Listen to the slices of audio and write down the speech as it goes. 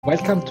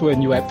Welcome to a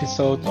new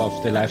episode of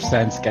the Life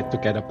Science Get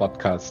Together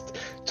podcast.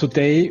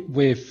 Today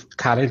with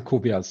Karel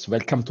Kubias.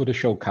 Welcome to the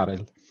show,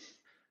 Karel.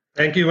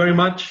 Thank you very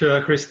much,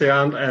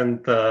 Christian,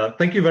 and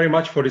thank you very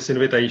much for this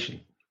invitation.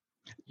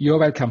 You're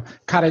welcome.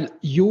 Karel,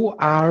 you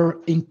are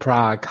in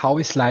Prague. How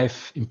is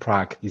life in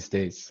Prague these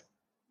days?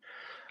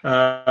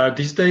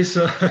 These days,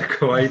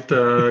 quite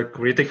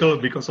critical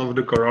because of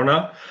the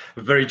corona.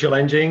 Very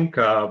challenging,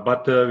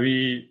 but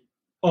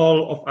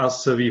all of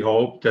us, we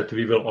hope that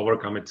we will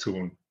overcome it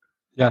soon.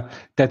 Yeah,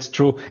 that's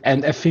true.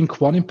 And I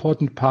think one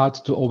important part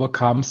to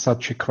overcome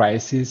such a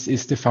crisis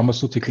is the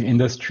pharmaceutical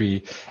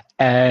industry.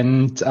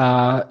 And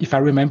if I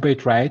remember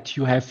it right,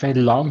 you have a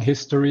long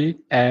history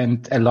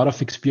and a lot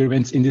of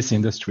experience in this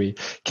industry.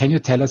 Can you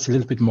tell us a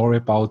little bit more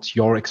about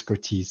your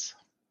expertise?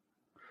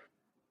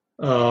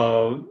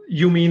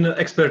 You mean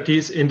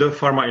expertise in the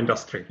pharma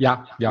industry?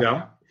 Yeah.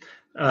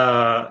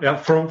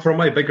 From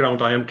my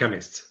background, I am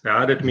chemist.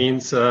 Yeah, that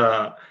means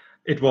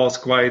it was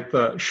quite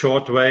a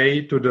short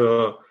way to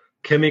the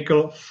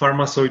chemical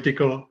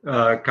pharmaceutical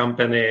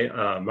company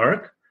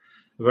Merck,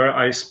 where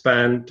I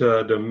spent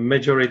the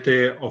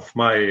majority of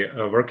my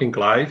working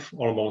life,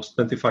 almost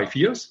 25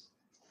 years.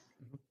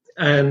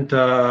 And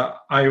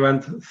I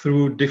went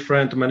through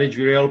different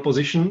managerial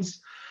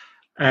positions.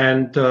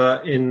 And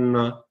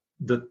in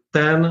the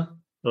 10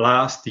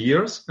 last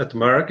years at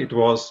Merck, it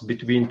was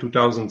between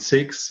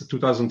 2006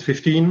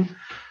 2015,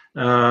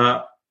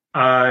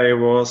 I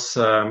was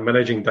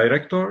managing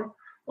director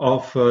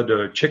of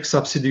the Czech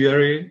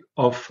subsidiary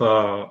of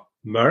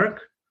Merck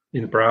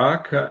in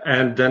Prague.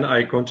 And then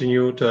I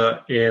continued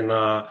in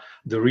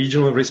the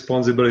regional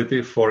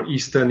responsibility for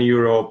Eastern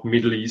Europe,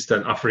 Middle East,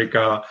 and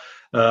Africa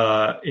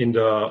in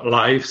the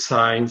life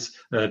science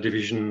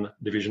division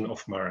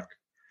of Merck.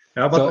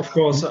 Yeah, but of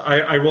course,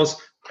 I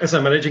was, as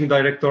a managing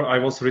director, I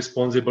was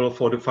responsible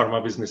for the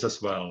pharma business as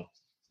well.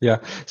 Yeah.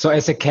 So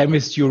as a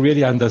chemist, you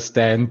really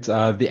understand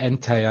the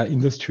entire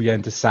industry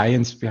and the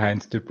science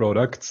behind the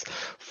products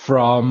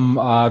from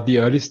the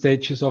early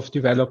stages of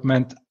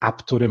development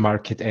up to the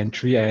market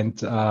entry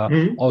and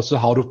also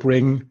how to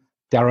bring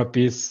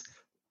therapies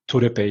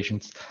to the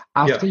patients.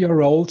 After your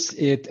roles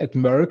at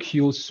Merck,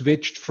 you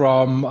switched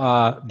from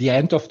the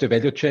end of the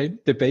value chain,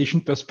 the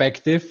patient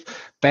perspective,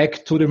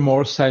 back to the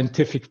more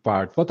scientific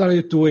part. What are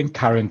you doing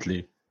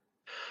currently?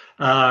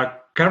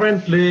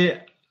 Currently,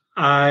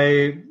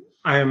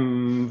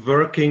 I'm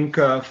working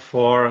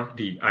for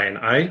the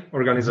INI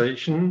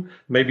organization.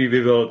 Maybe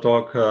we will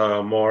talk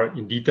more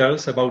in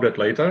details about that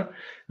later,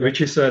 which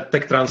is a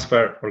tech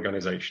transfer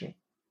organization.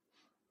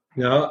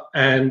 Yeah,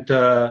 and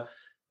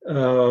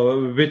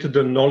with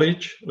the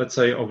knowledge, let's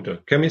say, of the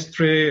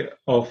chemistry,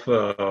 of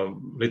a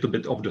little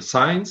bit of the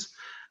science,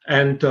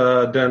 and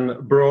then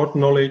broad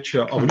knowledge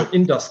of the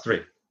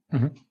industry,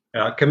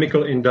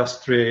 chemical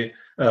industry,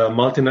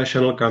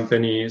 multinational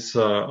companies,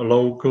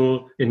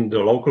 local in the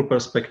local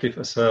perspective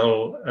as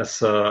well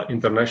as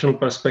international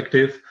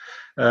perspective,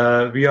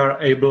 we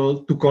are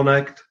able to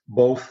connect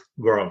both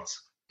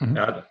worlds,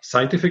 the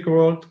scientific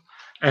world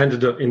and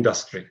the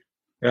industry.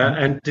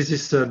 And this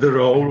is the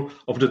role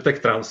of the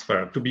tech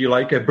transfer, to be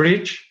like a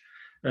bridge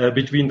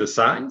between the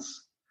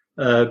science,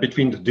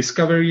 between the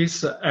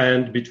discoveries,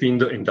 and between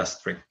the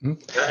industry.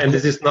 And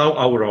this is now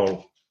our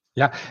role.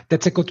 Yeah,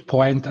 that's a good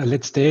point.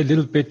 Let's stay a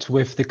little bit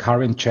with the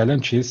current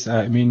challenges.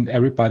 I mean,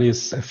 everybody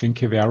is, I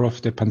think, aware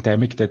of the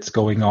pandemic that's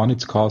going on.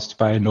 It's caused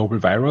by a novel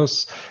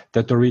virus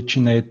that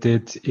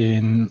originated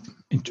in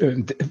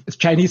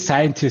Chinese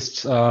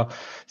scientists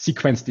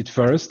sequenced it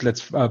first.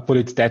 Let's put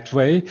it that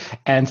way.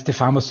 And the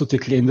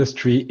pharmaceutical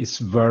industry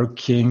is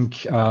working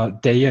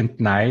day and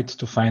night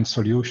to find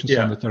solutions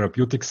on the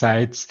therapeutic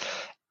sides,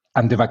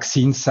 on the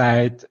vaccine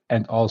side,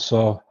 and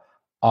also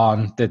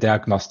on the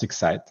diagnostic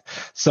side.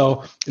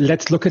 So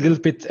let's look a little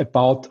bit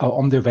about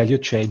on the value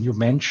chain. You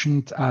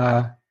mentioned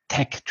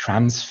tech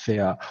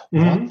transfer.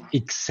 What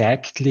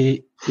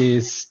exactly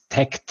is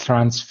tech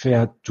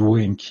transfer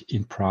doing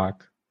in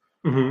Prague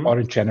or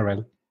in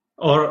general?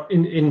 Or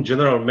in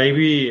general,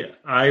 maybe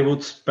I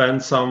would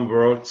spend some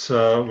words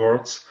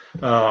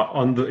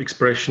on the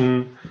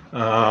expression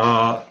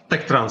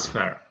tech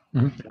transfer,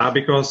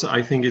 because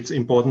I think it's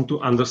important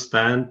to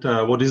understand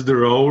what is the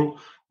role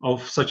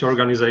of such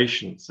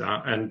organizations.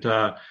 And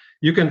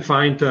you can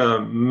find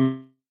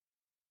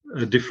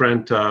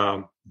different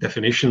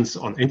definitions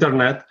on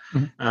internet,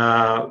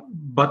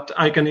 but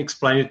I can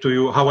explain it to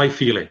you how I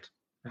feel it.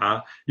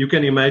 You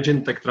can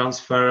imagine tech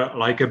transfer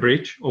like a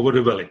bridge over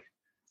the valley.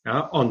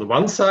 On the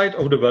one side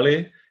of the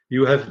valley,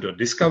 you have the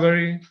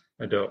discovery,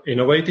 the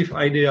innovative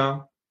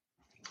idea.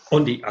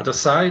 On the other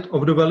side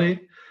of the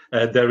valley,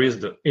 there is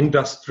the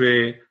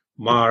industry,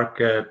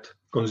 market,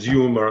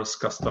 consumers,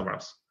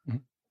 customers.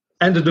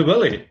 And the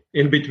valley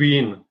in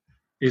between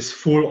is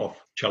full of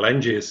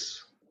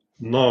challenges,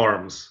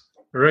 norms,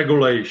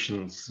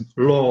 regulations,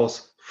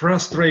 laws,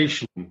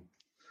 frustration,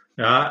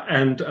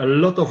 and a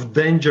lot of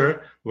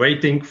danger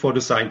waiting for the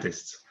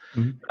scientists.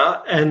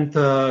 And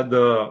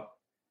the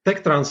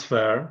tech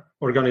transfer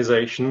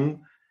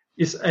organization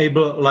is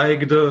able,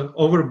 like the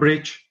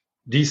overbridge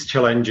these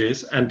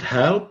challenges and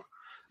help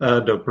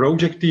the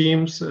project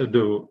teams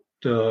to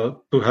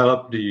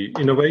help the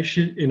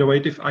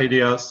innovative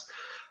ideas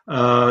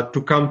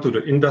to come to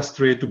the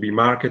industry, to be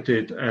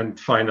marketed and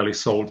finally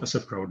sold as a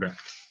product.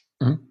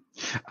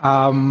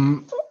 Mm-hmm.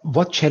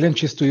 What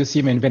challenges do you see?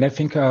 I mean, when I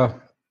think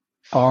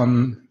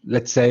on,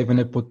 let's say, when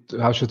I put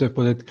I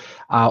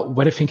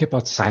think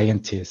about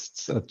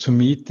scientists, to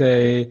me,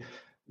 they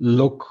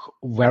look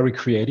very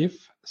creative.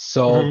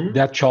 So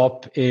their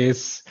job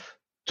is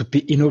to be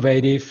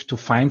innovative, to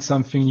find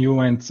something new,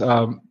 and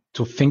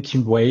to think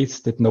in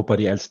ways that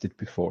nobody else did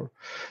before.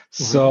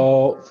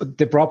 So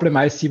the problem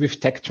I see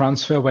with tech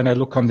transfer, when I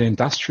look on the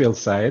industrial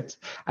side,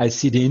 I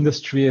see the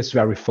industry is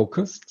very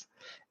focused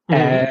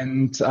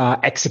and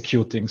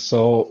executing.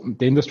 So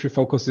the industry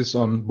focuses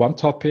on one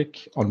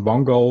topic, on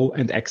one goal,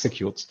 and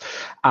executes.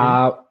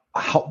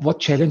 What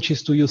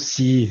challenges do you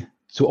see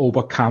to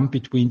overcome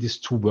between these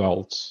two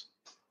worlds?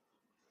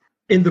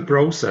 In the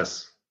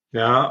process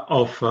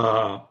of,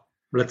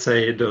 let's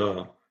say,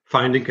 the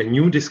finding a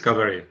new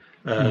discovery,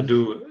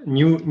 do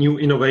new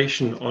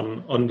innovation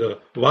on the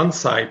one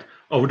side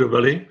of the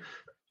valley,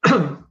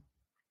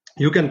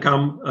 you can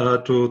come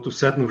to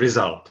certain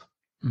result.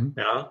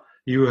 Yeah,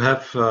 you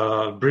have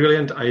a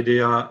brilliant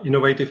idea,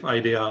 innovative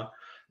idea,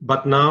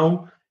 but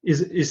now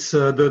is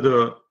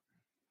the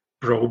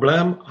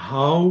problem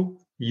how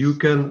you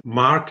can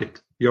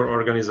market your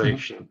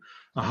organization,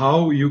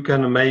 how you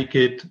can make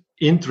it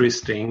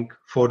interesting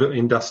for the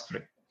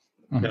industry.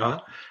 Yeah,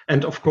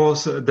 and of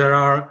course there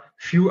are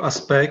few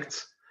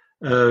aspects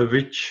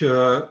which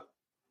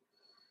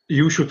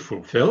you should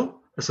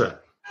fulfill as a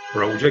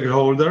project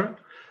holder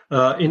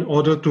in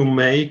order to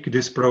make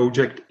this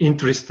project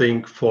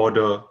interesting for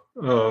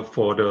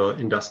the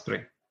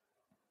industry.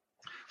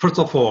 First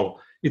of all,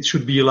 it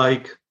should be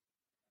like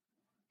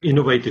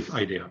innovative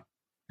idea,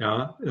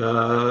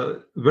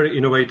 very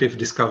innovative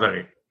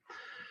discovery.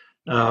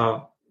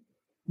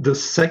 The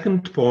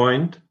second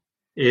point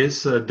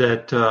is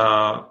that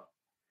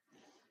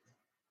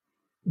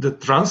the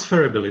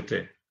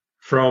transferability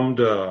from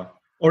the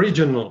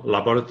original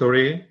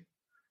laboratory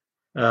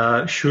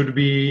should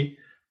be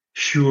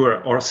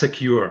sure or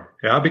secure,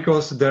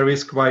 because there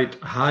is quite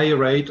high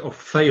rate of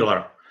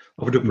failure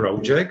of the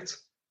project.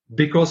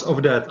 Because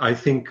of that, I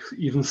think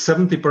even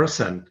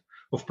 70%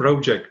 of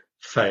projects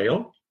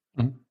fail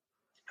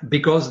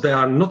because they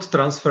are not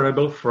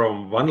transferable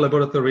from one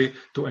laboratory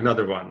to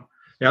another one.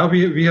 Yeah,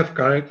 we have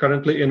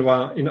currently in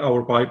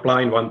our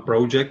pipeline one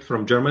project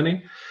from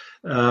Germany.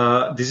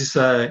 This is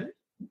a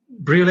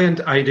brilliant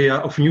idea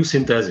of new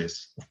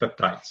synthesis of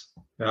peptides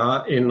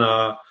in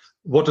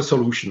water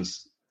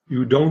solutions.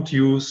 You don't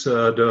use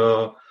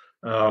the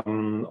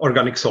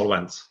organic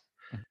solvents,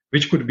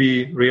 which could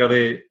be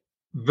really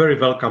very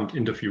welcomed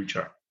in the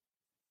future.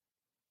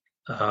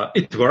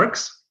 It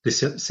works. This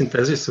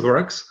synthesis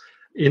works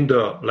in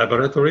the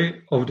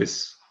laboratory of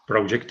this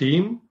project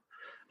team.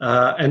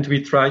 And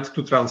we tried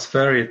to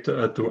transfer it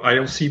to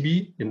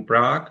IOCB in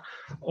Prague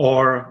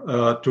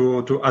or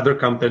to other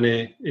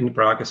company in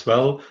Prague as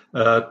well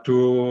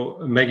to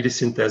make this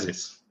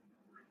synthesis.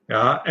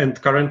 Yeah, and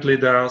currently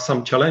there are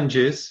some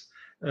challenges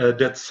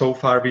that so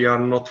far we are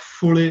not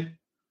fully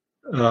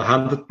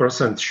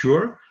 100%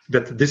 sure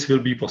that this will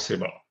be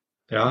possible.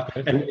 Yeah,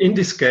 okay. And in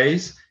this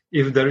case,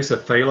 if there is a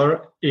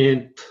failure,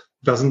 it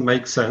doesn't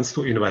make sense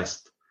to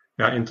invest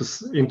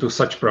into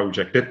such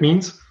project. That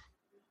means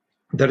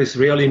there is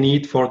really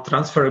need for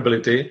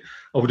transferability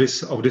of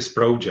this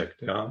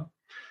project.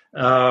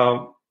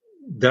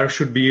 There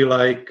should be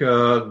like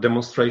a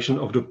demonstration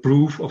of the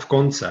proof of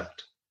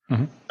concept,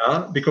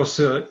 because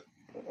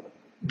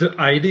the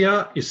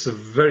idea is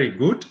very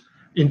good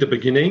in the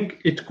beginning.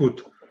 It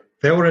could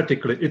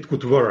theoretically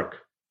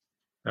work,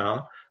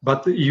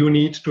 but you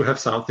need to have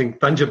something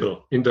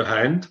tangible in the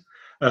hand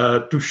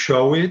to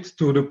show it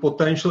to the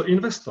potential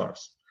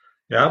investors.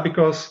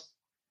 Because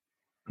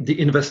the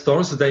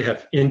investors, they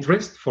have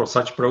interest for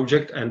such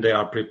project and they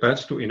are prepared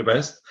to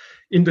invest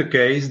in the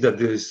case that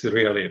this is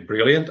really a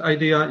brilliant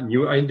idea,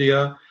 new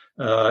idea,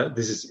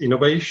 this is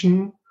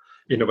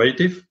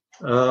innovative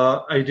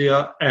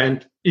idea,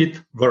 and it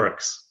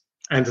works.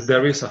 And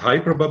there is a high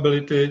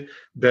probability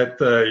that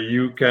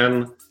you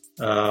can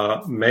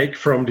make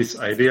from this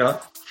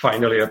idea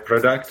finally a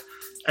product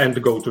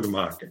and go to the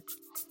market.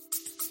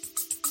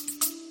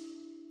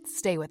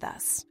 Stay with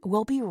us.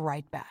 We'll be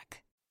right back.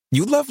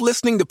 You love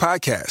listening to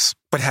podcasts,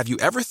 but have you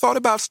ever thought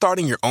about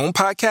starting your own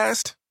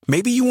podcast?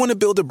 Maybe you want to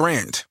build a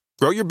brand,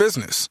 grow your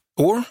business,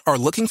 or are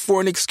looking for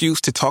an excuse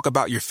to talk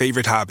about your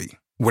favorite hobby.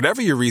 Whatever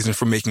your reason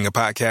for making a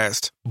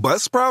podcast,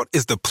 Buzzsprout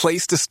is the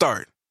place to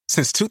start.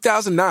 Since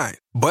 2009,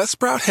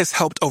 Buzzsprout has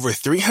helped over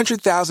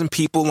 300,000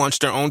 people launch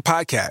their own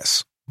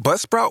podcasts.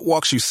 Buzzsprout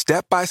walks you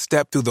step by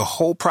step through the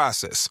whole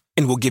process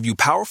and will give you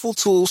powerful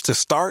tools to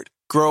start,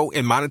 grow,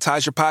 and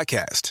monetize your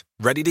podcast.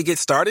 Ready to get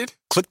started?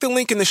 Click the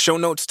link in the show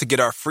notes to get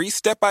our free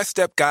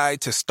step-by-step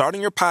guide to starting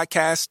your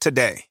podcast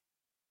today.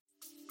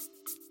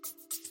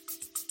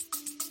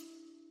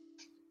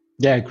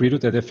 Yeah, I agree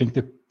with that. I think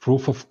the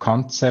proof of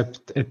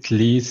concept, at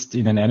least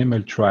in an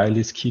animal trial,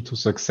 is key to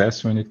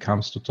success when it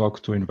comes to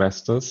talk to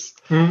investors.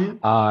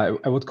 I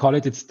would call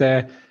it's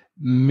the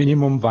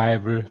minimum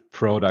viable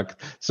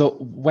product. So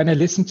when I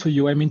listen to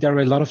you, I mean, there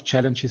are a lot of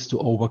challenges to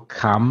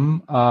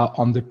overcome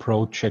on the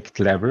project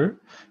level.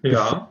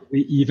 Before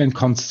we even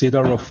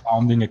consider of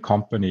founding a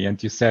company.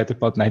 And you said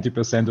about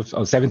 90%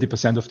 or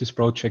 70% of these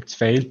projects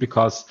failed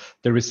because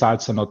the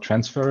results are not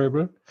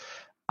transferable.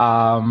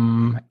 Or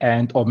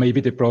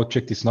maybe the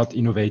project is not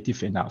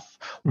innovative enough.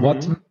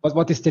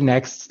 What is the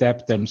next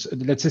step then? So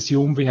let's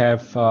assume we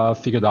have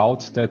figured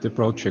out that the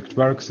project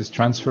works, is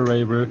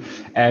transferable,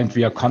 and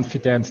we are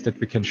confident that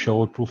we can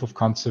show a proof of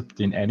concept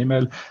in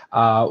animal.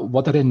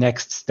 What are the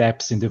next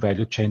steps in the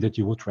value chain that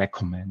you would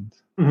recommend?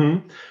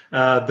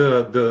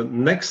 The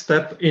next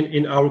step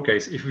in our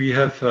case, if we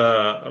have,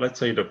 let's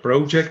say, the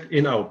project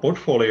in our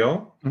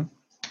portfolio,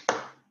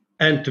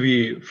 and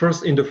we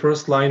first, in the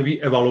first line,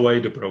 we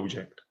evaluate the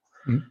project.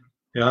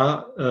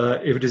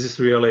 If this is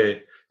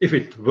really, if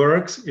it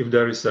works, if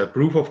there is a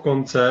proof of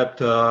concept,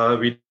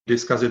 we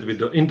discuss it with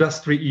the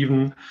industry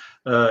even,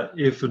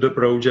 if the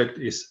project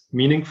is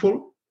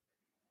meaningful.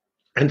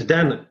 And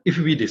then if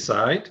we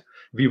decide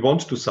we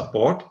want to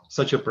support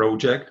such a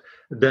project,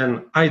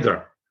 then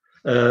either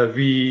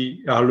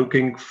we are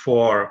looking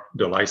for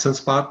the license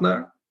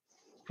partner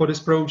for this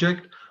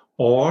project,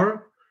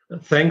 or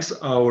thanks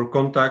our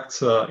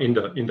contacts in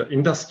the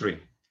industry,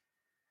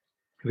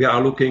 we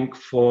are looking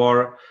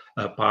for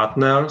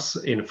partners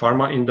in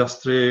pharma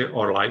industry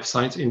or life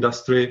science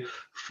industry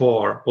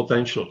for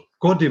potential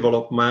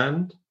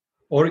co-development,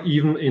 or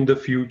even in the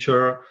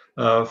future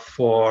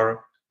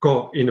for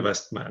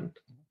co-investment.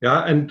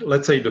 And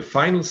let's say the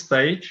final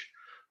stage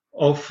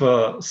of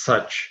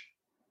such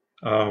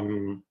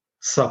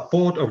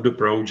support of the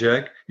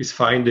project is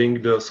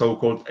finding the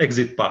so-called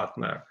exit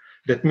partner.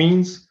 That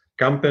means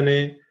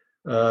company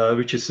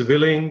which is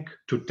willing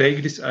to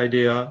take this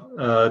idea,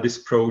 this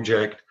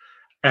project,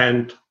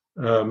 and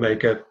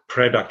make a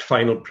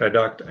final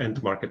product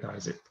and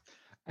marketize it.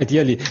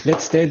 Ideally,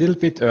 let's stay a little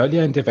bit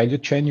earlier in the value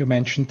chain. You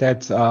mentioned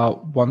that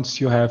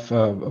once you have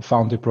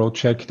found a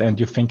project and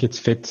you think it's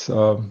fit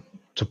to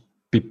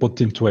be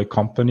put into a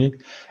company,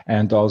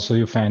 and also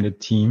you find a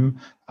team,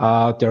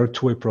 there are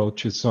two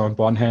approaches. So on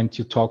one hand,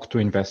 you talk to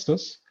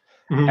investors.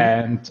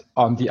 And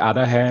on the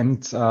other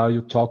hand,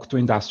 you talk to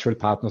industrial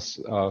partners,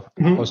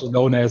 also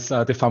known as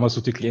the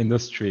pharmaceutical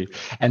industry.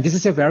 And this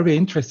is a very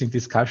interesting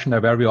discussion I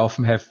very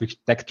often have with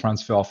tech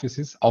transfer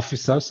officers.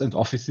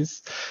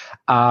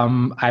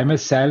 I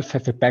myself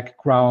have a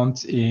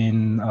background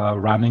in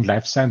running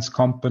life science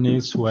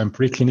companies who are in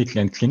preclinical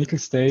and clinical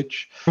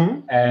stage.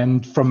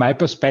 And from my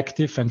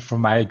perspective and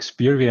from my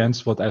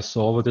experience, what I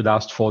saw over the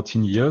last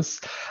 14 years,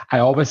 I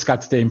always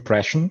got the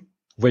impression,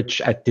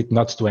 which I did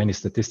not do any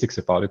statistics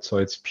about it, so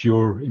it's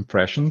pure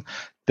impression,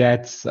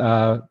 that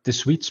the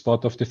sweet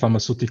spot of the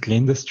pharmaceutical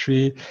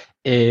industry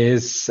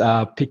is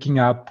picking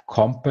up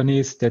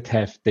companies that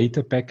have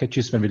data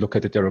packages, when we look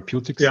at the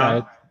therapeutic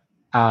side,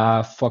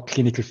 for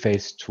clinical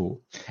phase 2.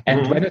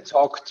 And when I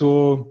talk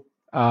to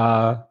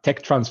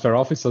tech transfer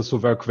officers who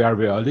work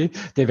very early,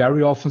 they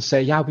very often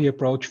say, we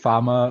approach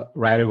pharma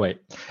right away.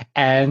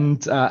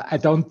 And I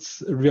don't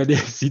really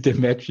see the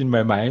match in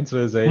my mind.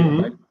 So I say,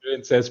 my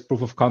experience says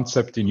proof of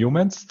concept in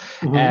humans,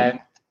 and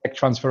tech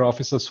transfer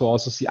officers who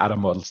also see other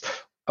models.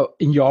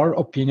 In your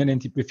opinion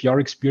and with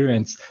your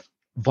experience,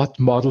 what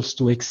models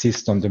do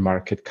exist on the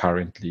market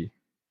currently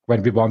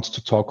when we want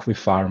to talk with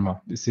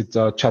pharma? Is it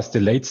just a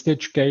late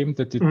stage game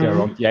that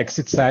they're on the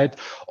exit side,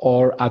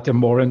 or are there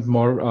more and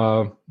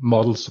more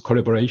models,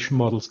 collaboration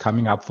models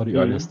coming up for the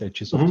earlier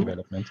stages of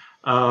development?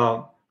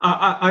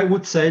 I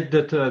would say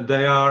that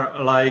they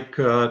are like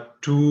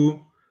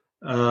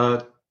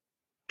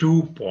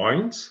two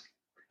points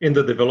in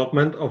the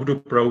development of the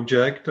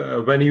project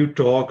when you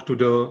talk to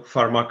the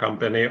pharma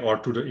company or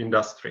to the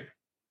industry.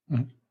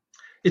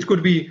 It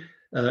could be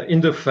in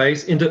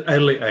the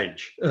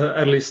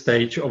early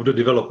stage of the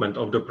development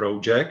of the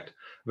project,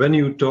 when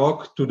you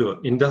talk to the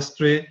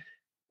industry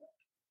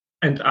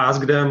and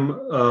ask them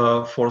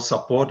for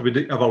support with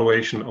the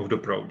evaluation of the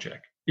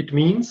project. It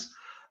means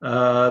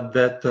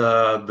that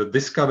the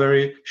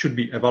discovery should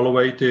be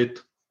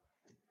evaluated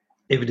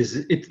if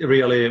it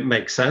really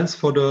makes sense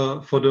for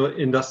the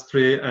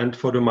industry and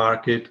for the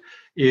market,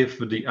 if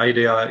the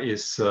idea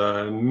is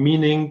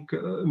meaningful,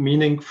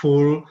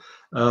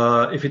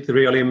 if it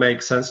really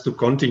makes sense to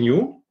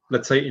continue,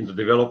 let's say, in the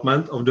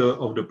development of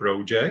the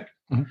project.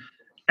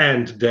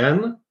 And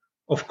then,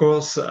 of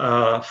course,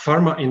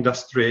 pharma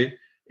industry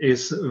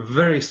is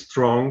very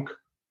strong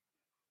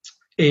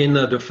in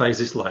the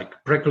phases like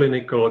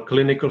preclinical,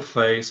 clinical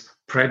phase,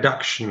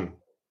 production.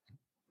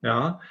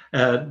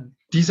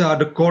 These are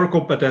the core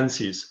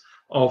competencies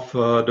of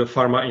the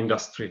pharma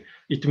industry.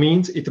 It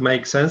means it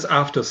makes sense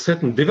after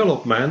certain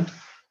development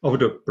of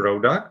the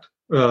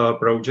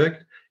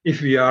project,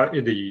 if we are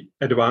in the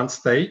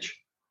advanced stage,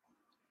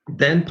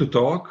 then to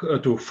talk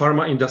to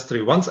pharma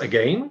industry once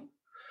again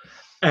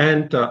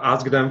and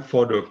ask them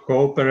for the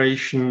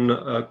cooperation,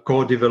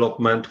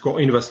 co-development,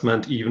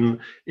 co-investment, even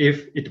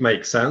if it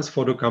makes sense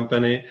for the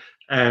company,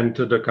 and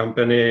the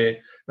company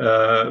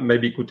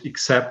maybe could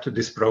accept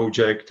this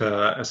project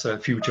as a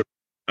future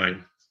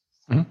line.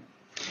 Mm-hmm.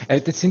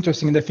 It's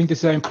interesting, and I think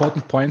these are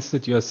important points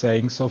that you are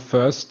saying. So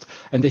first,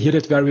 and I hear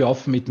that very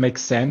often, it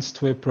makes sense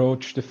to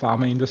approach the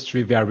pharma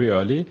industry very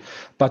early,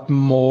 but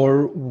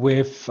more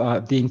with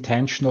the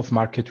intention of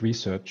market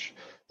research.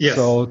 Yes.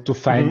 So to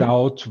find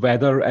out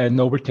whether a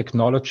novel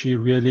technology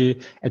really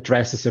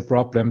addresses a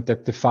problem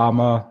that the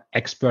pharma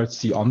experts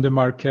see on the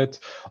market,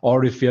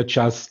 or if we're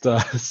just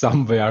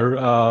somewhere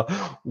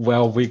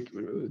where we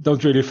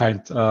don't really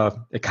find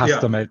a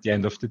customer at the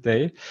end of the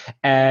day.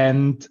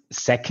 And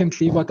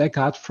secondly, what I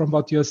got from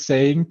what you're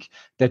saying,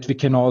 that we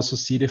can also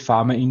see the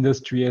pharma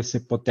industry as a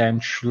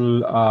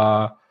potential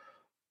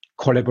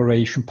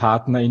collaboration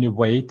partner in a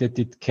way that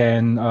it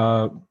can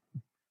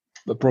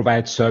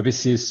provide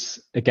services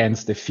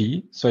against a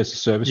fee. So as a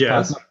service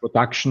partner,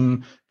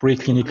 production,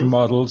 preclinical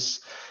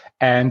models.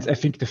 And I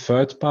think the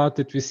third part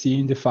that we see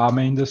in the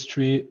pharma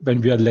industry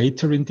when we are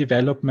later in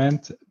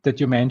development that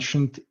you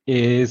mentioned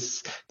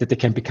is that they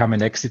can become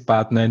an exit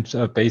partner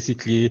and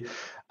basically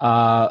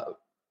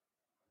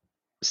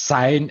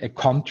sign a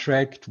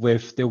contract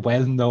with the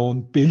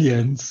well-known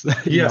billions on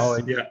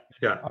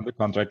the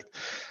contract.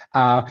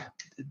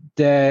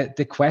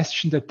 The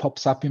question that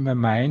pops up in my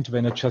mind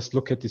when I just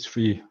look at these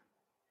three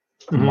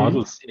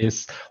models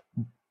is,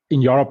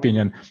 in your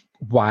opinion,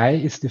 why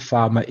is the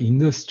pharma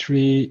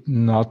industry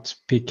not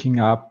picking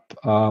up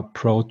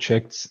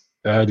projects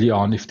early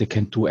on if they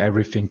can do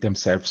everything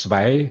themselves?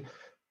 Why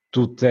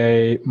do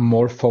they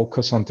more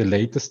focus on the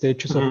later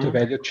stages of the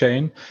value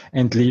chain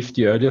and leave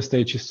the earlier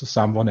stages to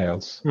someone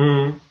else?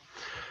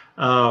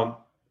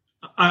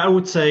 I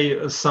would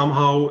say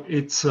somehow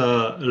it's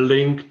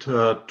linked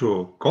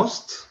to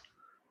costs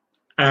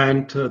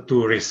and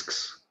to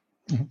risks.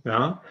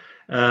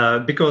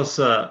 Because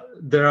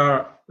there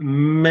are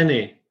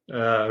many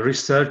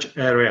research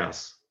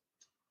areas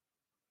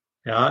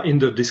in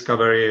the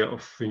discovery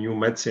of new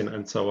medicine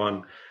and so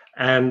on.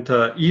 And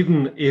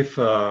even if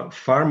a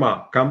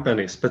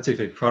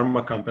specific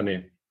pharma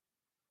company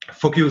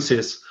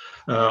focuses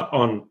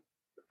on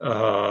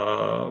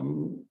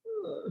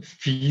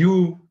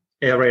few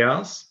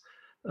areas,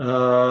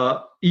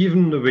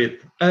 even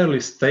with early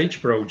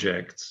stage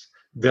projects,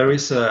 there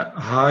is a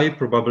high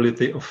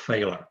probability of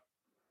failure.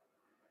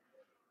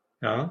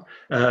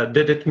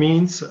 That it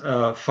means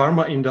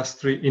pharma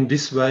industry in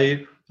this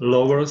way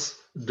lowers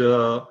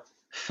the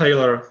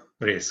failure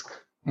risk.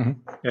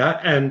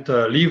 And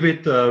leave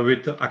it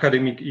with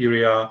academic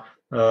area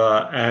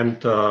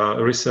and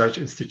research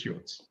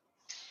institutes.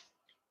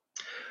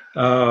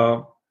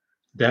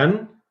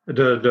 Then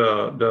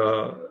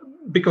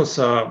because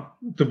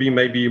to be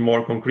maybe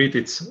more concrete,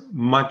 it's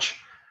much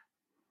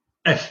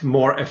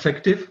more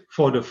effective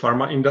for the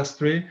pharma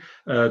industry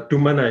to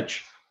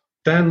manage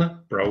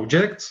 10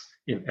 projects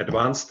in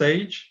advanced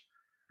stage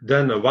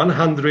than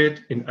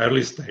 100 in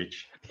early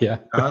stage.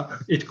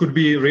 It could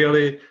be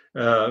really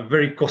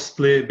very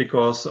costly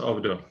because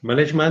of the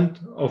management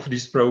of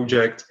this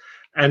project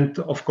and,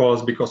 of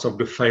course, because of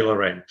the failure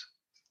rate.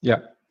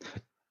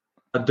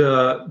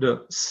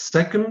 The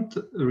second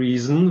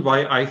reason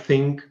why I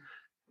think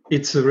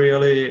it's a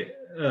really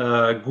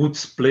good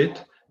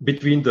split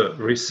between the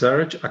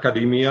research,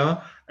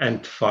 academia,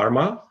 and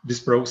pharma, this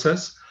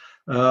process,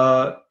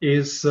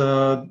 is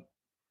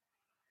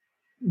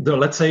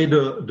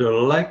the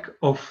lack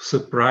of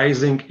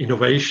surprising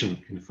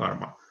innovation in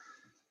pharma.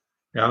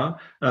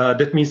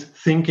 That means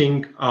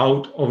thinking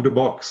out of the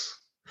box,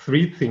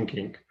 free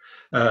thinking.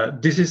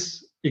 This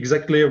is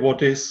exactly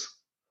what is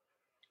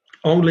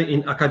only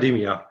in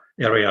academia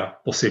area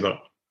possible,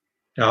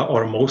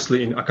 or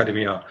mostly in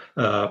academia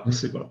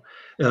possible.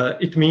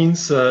 It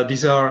means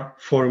these are,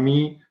 for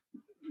me,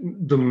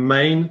 the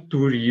main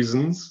two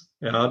reasons,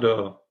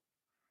 the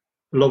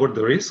lower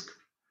the risk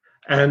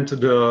and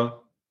the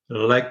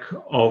lack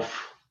of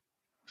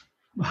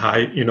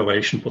high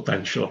innovation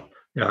potential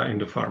in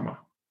the pharma.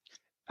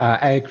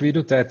 I agree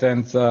to that,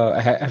 and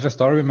I have a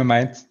story in my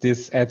mind.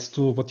 This adds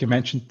to what you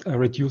mentioned,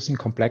 reducing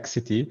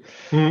complexity.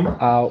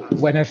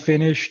 When I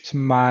finished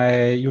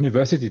my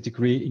university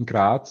degree in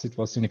Graz, it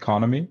was in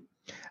economy,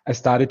 I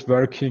started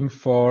working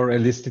for a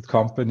listed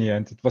company,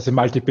 and it was a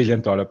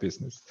multi-billion-dollar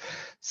business.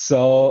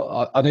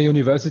 So on a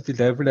university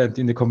level and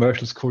in the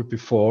commercial school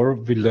before,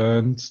 we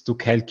learned to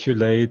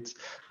calculate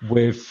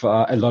with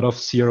a lot of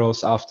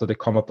zeros after the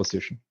comma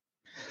position.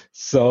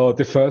 So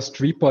the first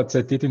reports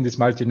I did in this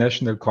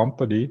multinational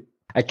company,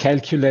 I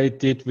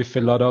calculated with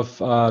a lot of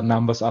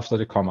numbers after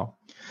the comma.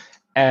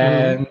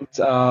 And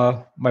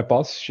my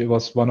boss, she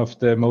was one of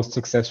the most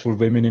successful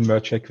women in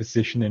merger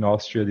acquisition in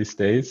Austria these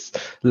days,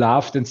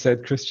 laughed and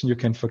said, Christian, you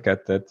can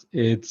forget that.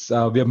 It's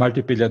we're a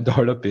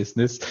multi-billion-dollar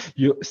business.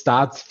 You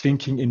start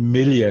thinking in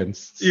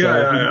millions.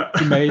 So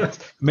we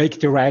make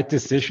the right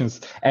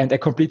decisions. And I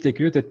completely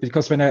agree with it,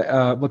 because when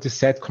what you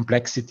said,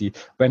 complexity,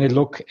 when I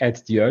look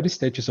at the early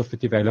stages of the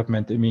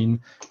development, I mean,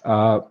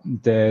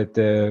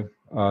 the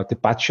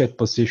budget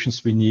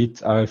positions we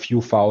need are a few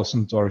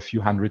thousand or a few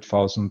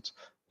 100,000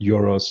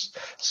 euros.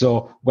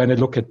 So when I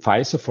look at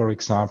Pfizer, for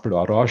example,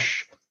 or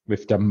Roche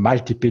with their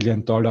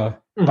multi-billion-dollar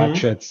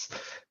budgets,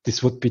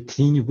 this would be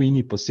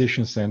teeny-weeny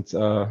positions, and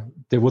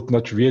they would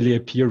not really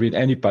appear in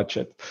any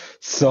budget.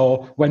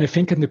 So when I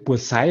think of the poor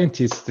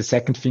scientists, the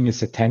second thing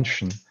is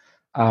attention.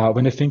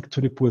 When I think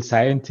to the poor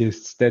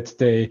scientists that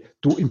they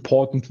do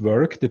important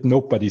work that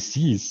nobody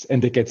sees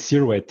and they get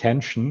zero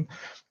attention,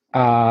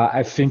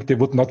 I think they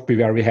would not be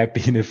very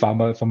happy in a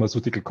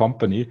pharmaceutical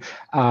company.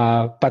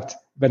 But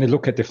when I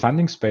look at the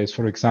funding space,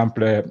 for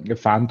example, a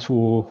fund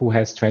who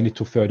has 20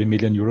 to 30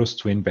 million euros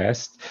to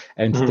invest,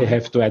 and they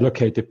have to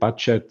allocate a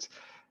budget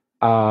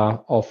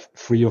of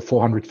 300,000 or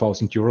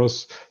 400,000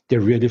 euros, they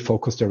really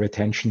focus their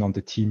attention on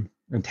the team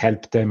and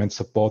help them and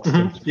support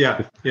them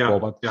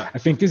forward. Yeah. I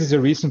think this is a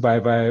reason why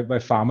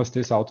pharma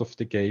stays out of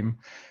the game.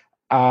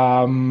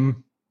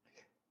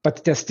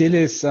 But there still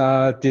is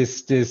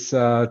this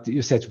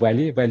you said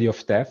valley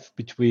of death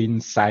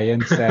between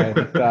science and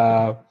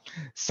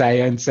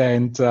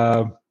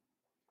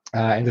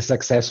a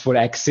successful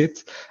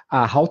exit.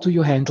 How do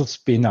you handle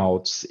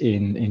spin-outs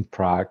in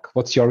Prague?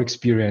 What's your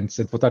experience,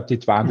 and what are the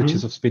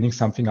advantages of spinning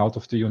something out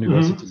of the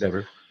university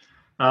level?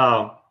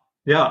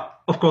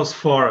 Of course,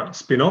 for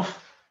spin-off,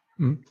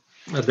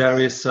 there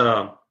is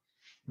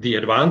the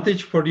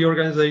advantage for the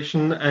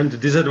organization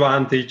and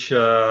disadvantage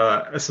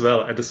as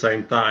well at the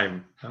same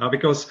time.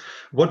 Because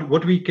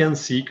what we can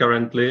see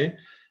currently,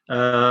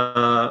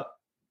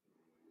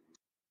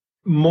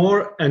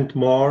 more and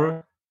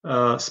more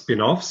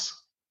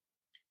spin-offs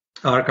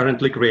are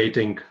currently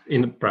creating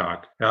in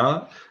Prague.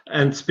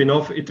 And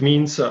spin-off, it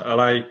means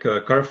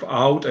carve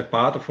out a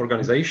part of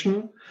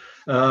organization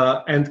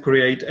and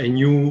create a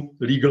new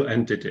legal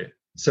entity,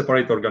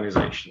 separate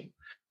organization,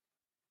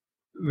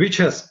 which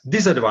has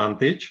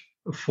disadvantage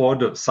for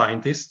the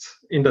scientists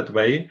in that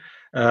way,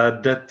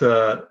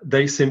 that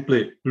they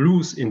simply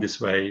lose in this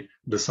way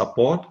the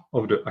support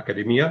of the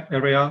academia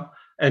area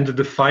and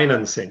the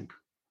financing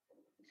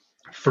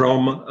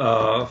from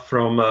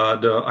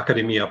the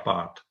academia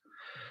part.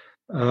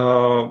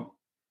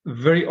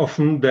 Very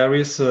often there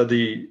is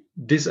the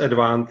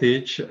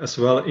disadvantage as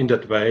well in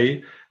that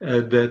way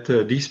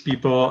that these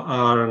people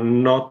are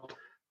not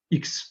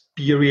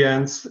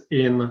experienced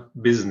in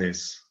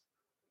business.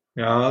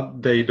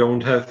 They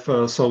don't have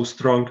so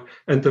strong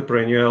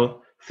entrepreneurial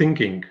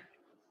thinking.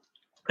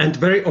 And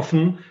very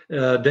often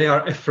they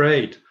are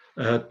afraid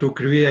to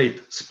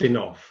create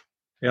spin-off.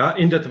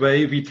 In that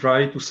way, we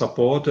try to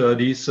support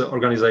these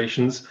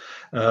organizations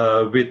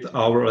with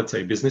our, let's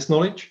say, business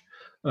knowledge,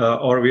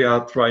 or we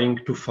are trying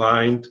to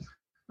find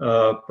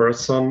a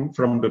person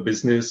from the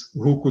business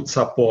who could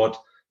support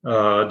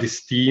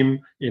this team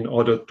in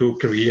order to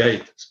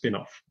create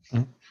spin-off.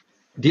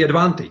 The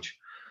advantage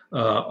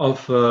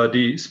of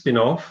the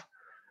spin-off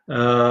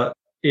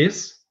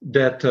is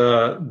that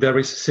there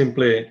is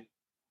simply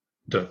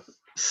the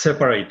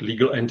separate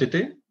legal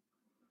entity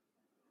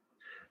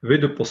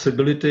with the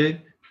possibility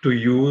to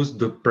use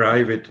the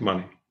private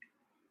money.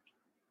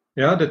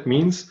 That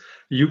means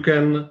you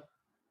can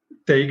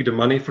take the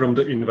money from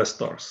the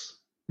investors,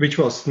 which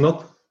was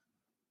not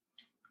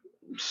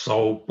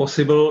so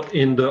possible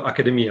in the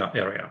academia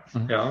area.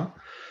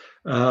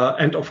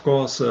 And of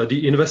course,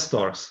 the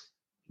investors,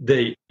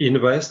 they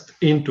invest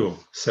into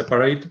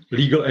separate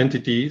legal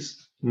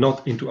entities,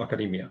 not into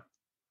academia.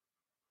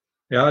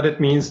 That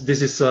means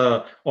this is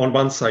on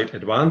one side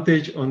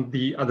advantage, on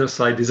the other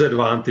side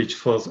disadvantage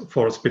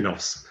for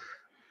spin-offs.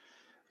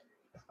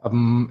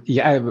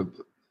 I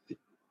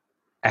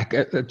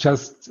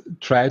just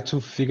try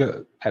to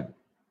figure.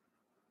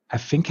 I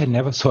think I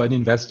never saw an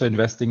investor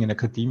investing in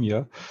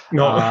academia.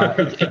 No,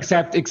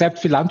 except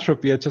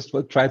philanthropy. I just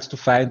tried to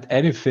find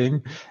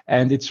anything,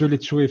 and it's really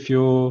true. If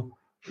you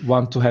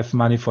want to have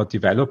money for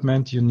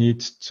development, you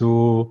need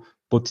to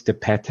put the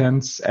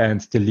patents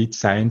and the lead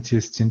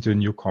scientists into a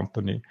new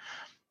company.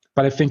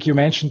 But I think you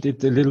mentioned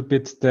it a little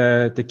bit.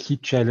 The key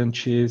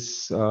challenge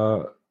is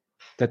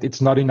that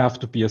it's not enough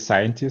to be a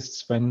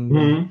scientist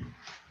when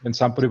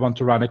somebody wants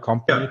to run a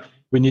company.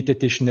 We need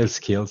additional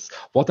skills.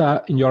 What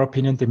are, in your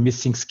opinion, the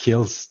missing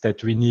skills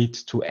that we need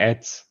to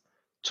add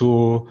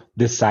to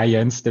the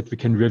science that we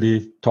can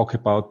really talk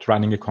about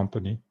running a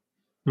company?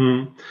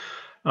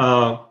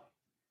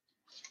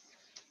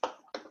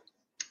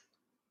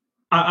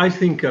 I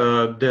think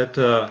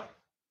that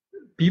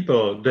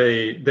people,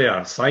 they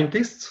are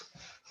scientists,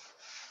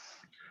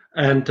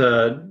 and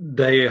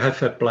they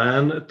have a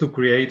plan to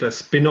create a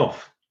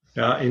spin-off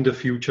in the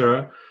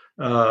future.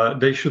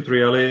 They should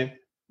really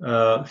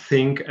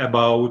think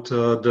about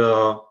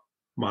the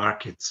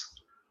markets.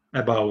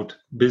 about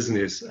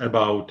business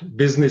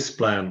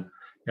plan,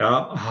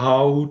 yeah,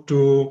 how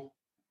to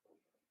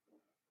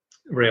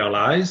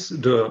realize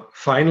the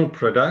final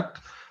product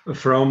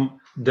from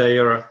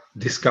their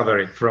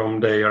discovery, from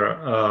their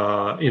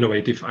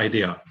innovative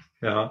idea.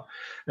 Yeah,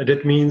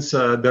 that means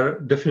there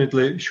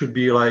definitely should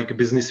be like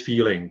business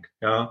feeling.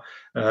 Yeah,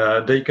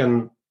 they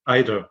can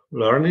either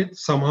learn it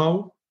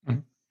somehow,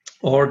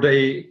 or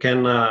they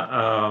can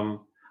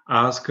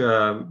ask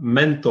a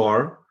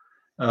mentor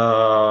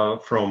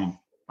from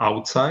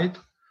outside,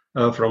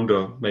 from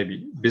the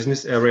maybe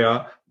business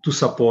area, to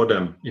support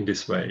them in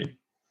this way.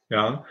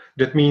 Yeah,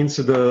 that means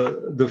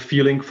the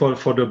feeling for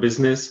the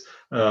business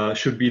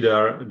should be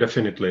there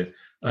definitely,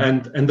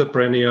 and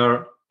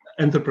entrepreneur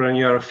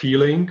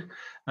feeling.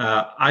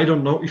 I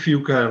don't know if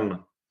you can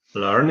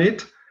learn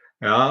it.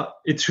 Yeah,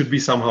 it should be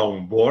somehow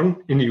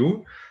born in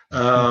you.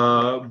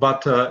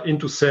 But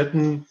into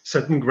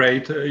certain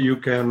grade, you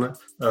can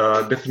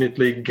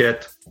definitely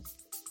get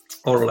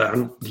or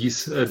learn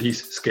these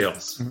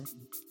skills.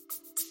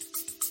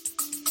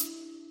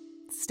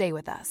 Stay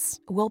with us.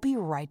 We'll be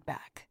right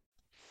back.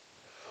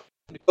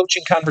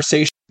 Coaching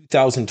Conversation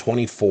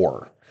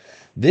 2024.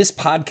 This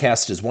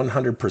podcast is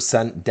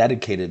 100%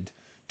 dedicated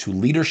to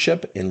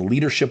leadership and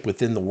leadership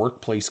within the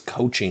workplace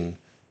coaching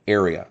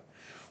area.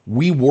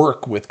 We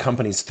work with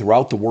companies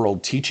throughout the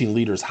world teaching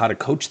leaders how to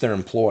coach their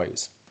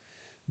employees.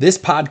 This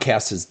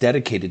podcast is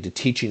dedicated to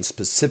teaching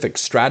specific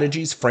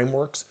strategies,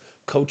 frameworks,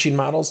 coaching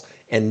models,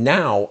 and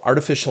now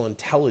artificial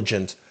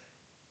intelligence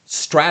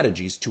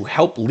strategies to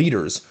help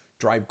leaders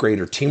drive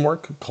greater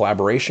teamwork,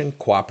 collaboration,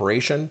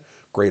 cooperation,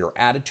 greater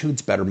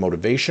attitudes, better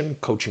motivation,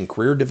 coaching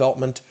career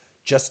development,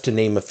 just to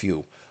name a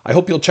few. I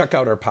hope you'll check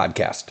out our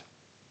podcast.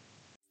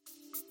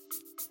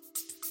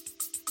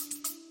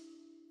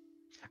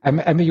 I'm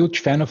a huge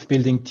fan of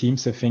building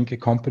teams. I think a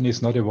company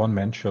is not a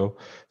one-man show.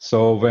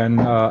 So when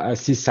I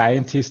see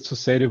scientists who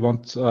say they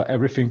want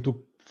everything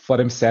for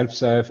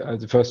themselves,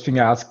 the first thing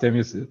I ask them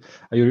is,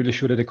 are you really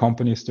sure that the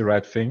company is the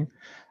right thing?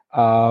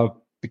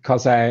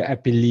 Because I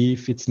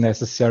believe it's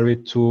necessary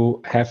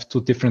to have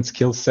two different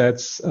skill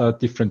sets,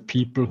 different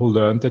people who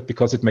learn that,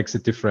 because it makes a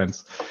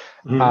difference.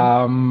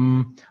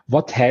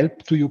 What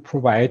help do you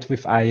provide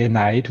with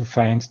INI to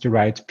find the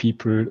right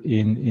people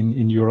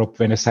in Europe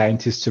when a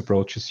scientist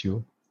approaches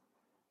you?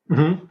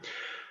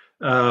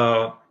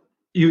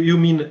 You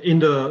mean in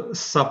the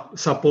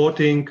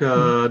supporting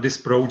these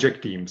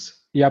project teams?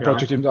 Yeah,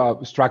 project teams are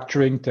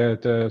structuring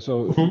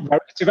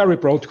it's a very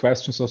broad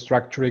question. So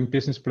structuring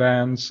business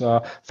plans,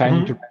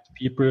 finding the right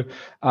people.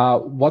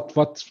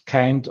 What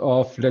kind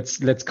of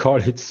let's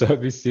call it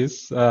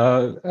services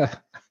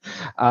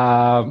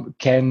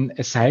can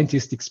a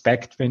scientist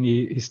expect when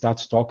he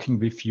starts talking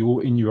with you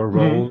in your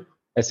role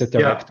as a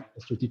director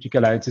of strategic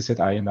alliances at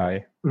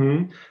INI?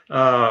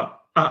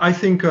 I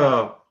think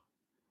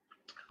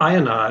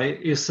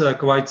INI is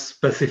quite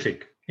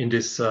specific in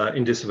this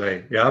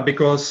way,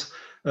 because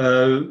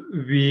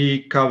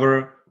we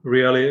cover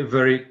really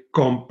very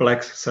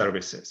complex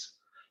services,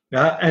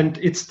 and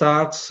it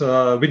starts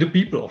with the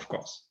people, of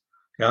course,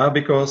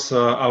 because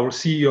our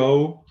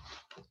CEO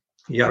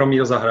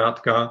Jaromír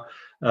Zahrádka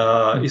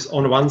is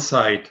on one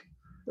side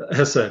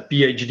has a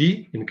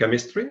PhD in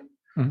chemistry,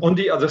 on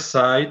the other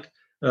side.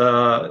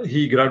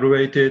 He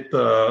graduated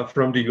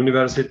from the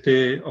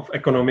University of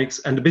Economics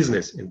and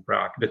Business in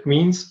Prague. That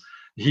means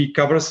he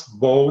covers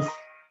both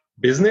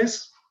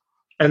business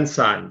and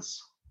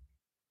science.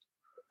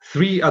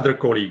 3 other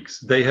colleagues,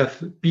 they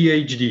have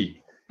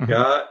PhD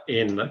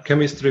in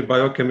chemistry,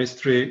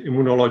 biochemistry,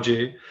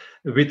 immunology,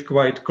 with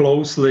quite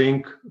close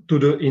link to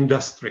the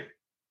industry.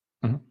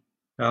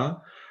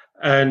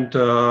 And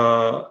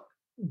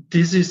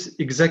this is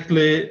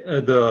exactly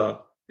the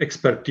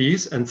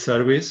expertise and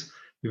service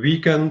we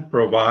can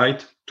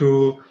provide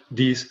to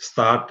these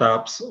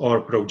startups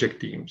or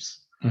project teams.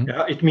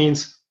 It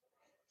means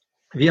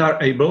we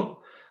are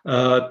able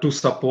to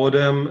support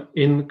them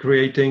in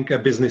creating a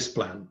business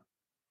plan.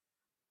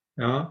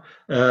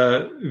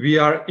 We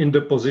are in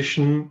the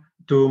position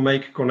to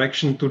make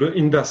connection to the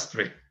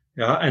industry,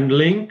 and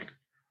link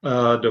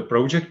the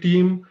project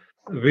team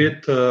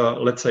with,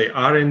 let's say,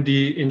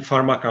 R&D in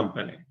pharma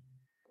company.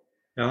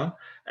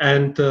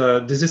 And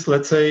this is,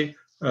 let's say,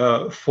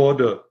 for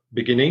the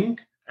beginning.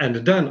 And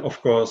then,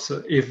 of course,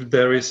 if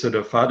there is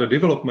the further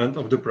development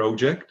of the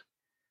project,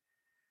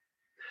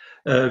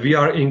 we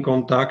are in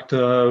contact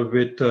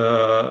with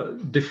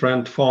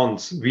different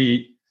funds.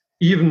 We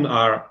even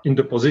are in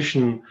the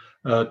position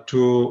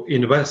to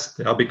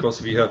invest,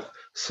 because we have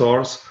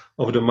source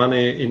of the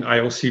money in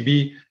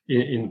IOCB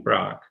in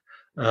Prague.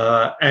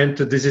 And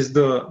this is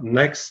the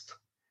next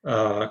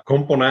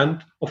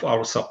component of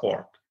our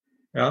support.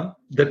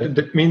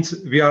 That means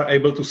we are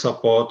able to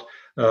support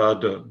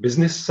the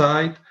business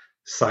side,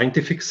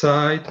 scientific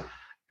side,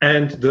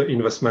 and the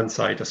investment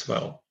side as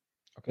well.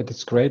 Okay,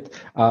 that's great.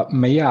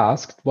 May I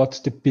ask what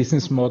the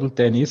business model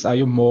then is? Are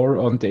you more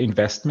on the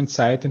investment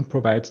side and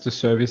provide the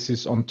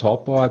services on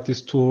top, or are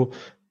these two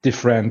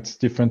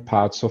different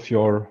parts of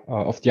your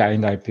of the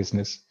INI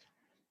business?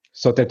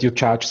 So that you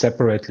charge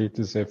separately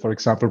to say, for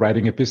example,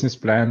 writing a business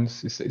plan.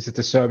 Is it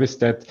a service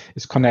that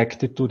is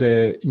connected to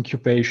the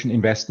incubation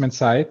investment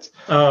side,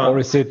 or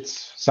is it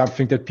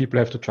something that people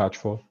have to charge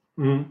for?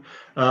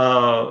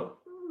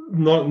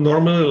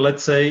 Normally,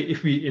 let's say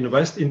if we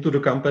invest into the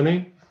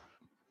company,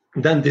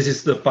 then this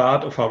is the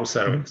part of our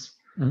service.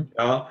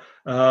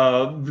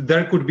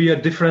 There could be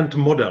different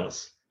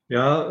models.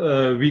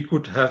 We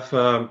could have,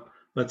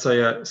 let's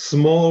say, a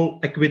small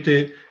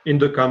equity in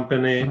the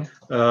company,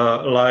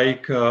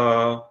 like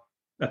a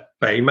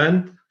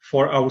payment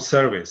for our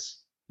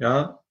service.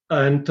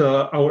 And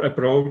our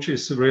approach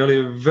is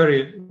really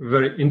very,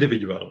 very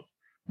individual.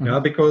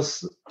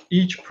 Because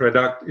each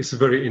product is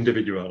very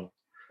individual.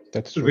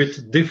 That's true.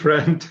 With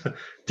different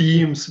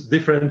teams,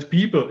 different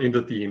people in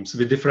the teams,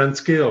 with different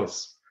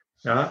skills.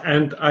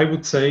 And I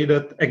would say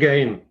that,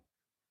 again,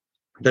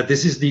 that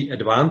this is the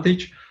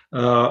advantage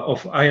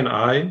of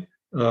INI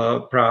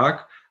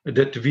Prague,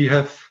 that we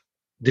have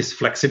this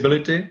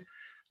flexibility.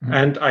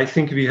 And I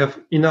think we have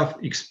enough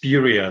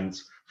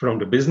experience from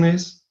the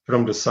business,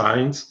 from the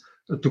science,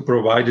 to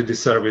provide the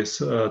service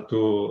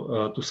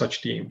to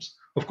such teams.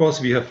 Of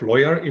course, we have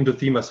lawyer in the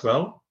team as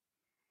well.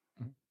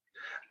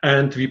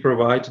 And we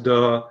provide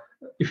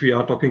if we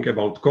are talking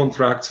about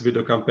contracts with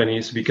the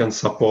companies, we can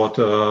support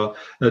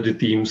the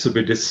teams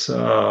with this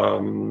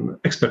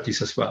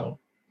expertise as well.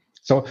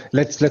 So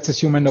let's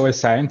assume I know a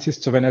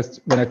scientist. So when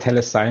I tell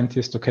a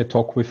scientist, okay,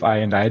 talk with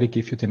INI, they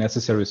give you the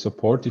necessary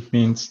support. It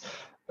means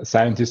a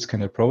scientist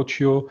can approach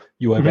you,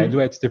 you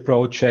evaluate the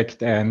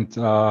project and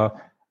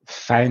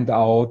find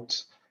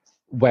out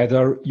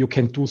whether you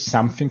can do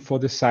something for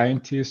the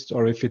scientist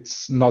or if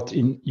it's not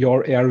in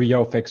your area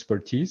of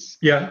expertise.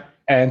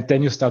 And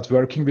then you start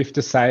working with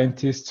the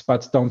scientists,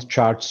 but don't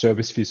charge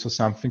service fees or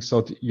something.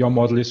 So your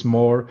model is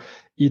more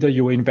either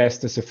you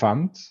invest as a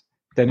fund,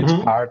 then it's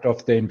part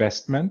of the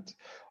investment,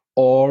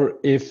 or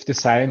if the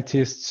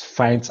scientist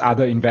finds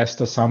other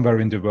investors somewhere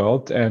in the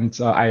world and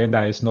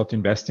INI is not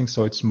investing,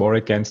 so it's more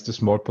against a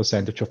small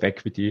percentage of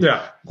equity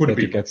could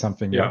be. You get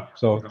something.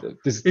 So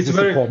this it's is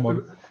very, the core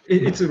model.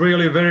 It's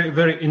really very,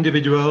 very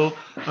individual,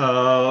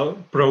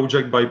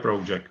 project by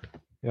project.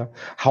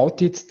 How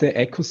did the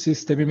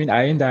ecosystem? I mean,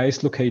 INI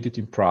is located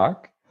in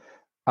Prague,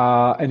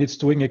 and it's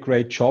doing a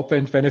great job.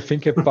 And when I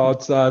think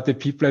about the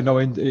people I know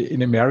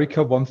in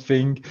America, one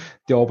thing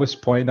they always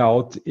point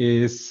out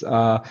is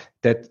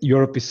that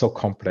Europe is so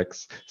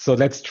complex. So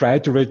let's try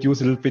to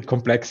reduce a little bit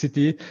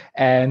complexity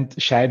and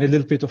shine a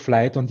little bit of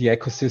light on the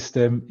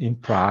ecosystem in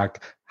Prague.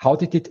 How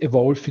did it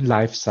evolve in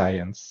life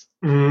science?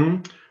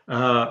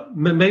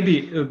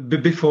 Maybe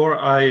before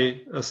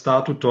I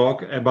start to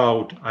talk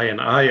about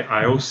INI,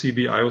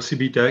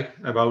 IOCB Tech,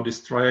 about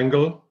this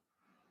triangle,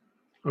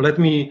 let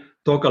me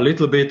talk a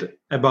little bit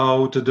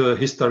about the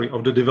history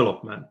of the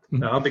development.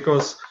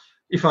 Because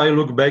if I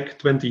look back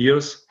 20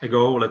 years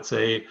ago, let's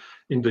say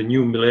in the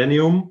new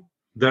millennium,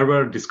 there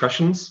were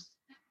discussions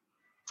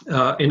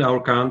in our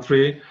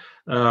country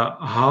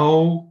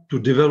how to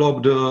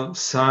develop the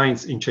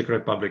science in Czech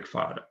Republic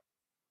further.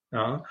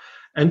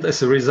 And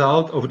as a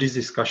result of these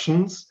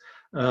discussions,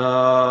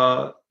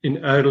 in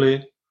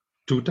early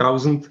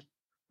 2000,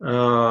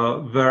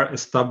 were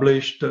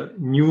established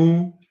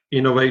new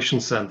innovation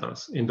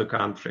centers in the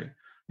country,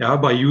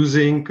 by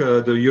using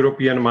the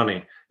European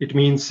money. It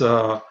means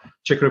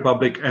Czech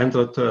Republic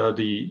entered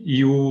the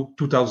EU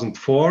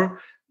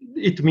 2004.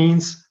 It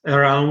means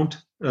around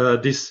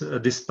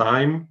this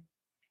time,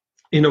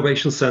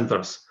 innovation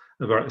centers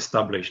were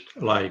established,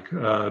 like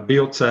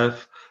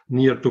BioCEF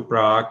near to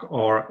Prague,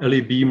 or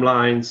LE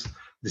Beamlines.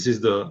 This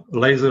is the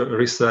Laser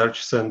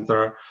Research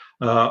Center,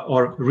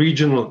 or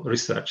regional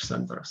research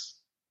centers.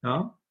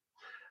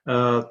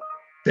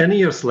 10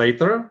 years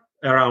later,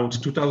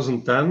 around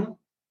 2010,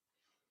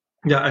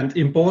 and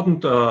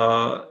important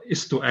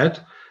is to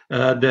add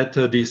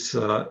that these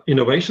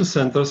innovation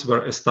centers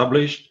were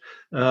established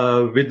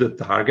with the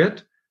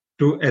target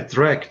to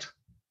attract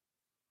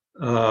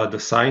the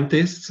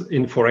scientists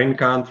in foreign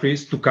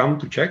countries to come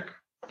to Czech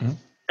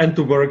and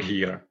to work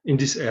here in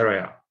this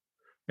area.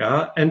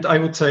 And I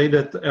would say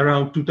that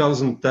around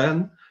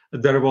 2010,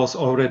 there was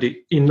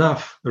already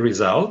enough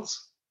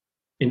results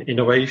in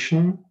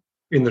innovation,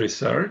 in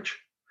research,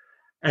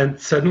 and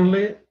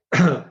suddenly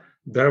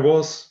there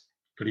was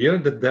clear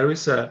that there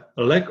is a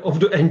lack of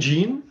the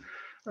engine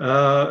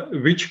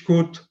which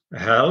could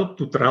help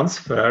to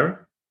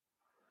transfer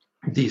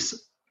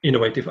these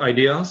innovative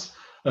ideas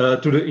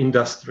to the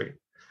industry.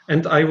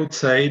 And I would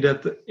say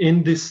that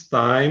in this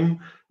time,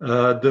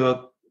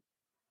 the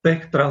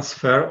tech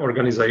transfer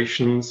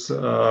organizations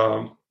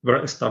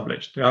were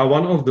established.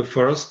 One of the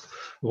first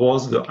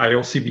was the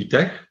IOCB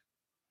Tech,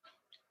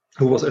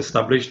 who was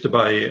established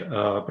by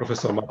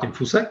Professor Martin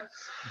Fusek,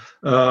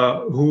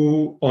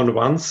 who on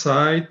one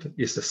side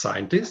is a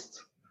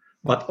scientist,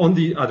 but on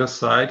the other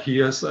side, he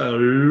has a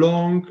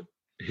long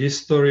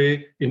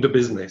history in the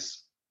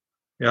business.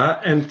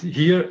 And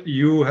here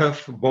you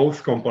have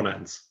both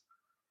components: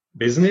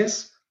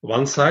 business,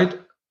 one side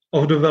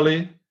of the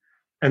valley,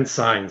 and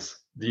science,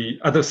 the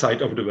other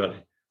side of the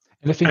valley.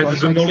 And I think and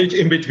also the knowledge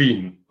in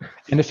between.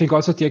 And I think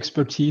also the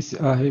expertise,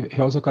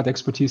 he also got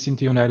expertise in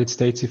the United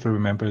States, if I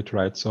remember it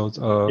right.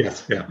 So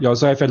Yes, yeah. You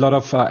also have a lot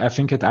of, I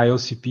think at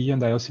IOCP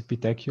and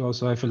IOCP Tech, you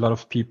also have a lot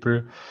of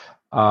people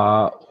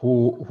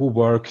who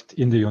worked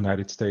in the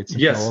United States.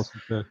 Yes.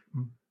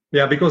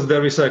 Yeah, because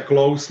there is a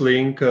close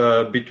link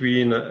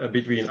between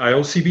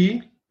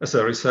IOCB as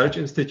a research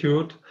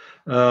institute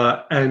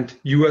and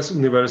US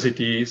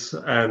universities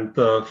and,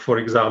 for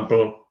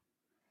example,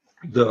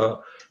 the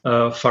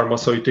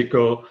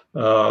pharmaceutical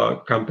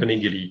company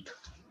Gilead.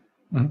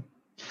 Mm-hmm.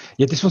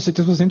 Yeah, this was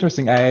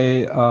interesting.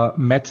 I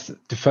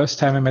the first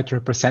time I met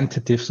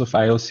representatives of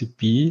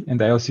IOCP and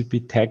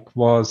IOCP Tech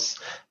was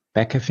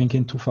back, I think,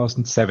 in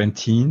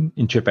 2017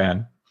 in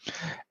Japan.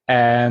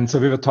 And so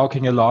we were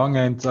talking along,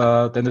 and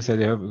then they said,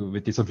 yeah,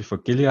 we did something for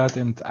Gilead.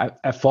 And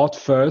I thought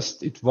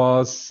first it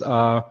was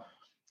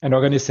an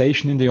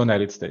organization in the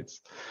United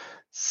States.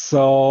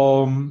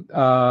 So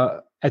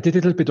I did a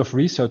little bit of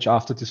research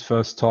after this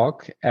first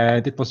talk,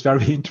 and it was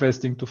very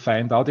interesting to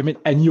find out. I mean,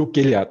 I knew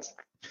Gilead.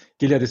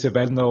 Gilead is a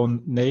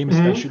well-known name,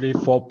 especially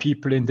for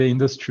people in the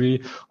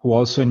industry who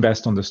also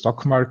invest on the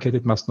stock market.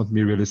 It must not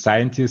be really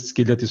scientists.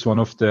 Gilead is one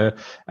of the,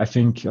 I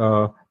think,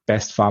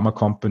 best pharma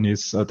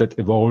companies that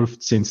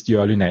evolved since the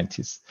early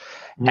 90s.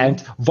 And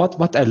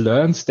what I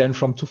learned then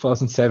from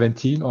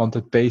 2017 on,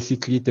 that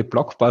basically the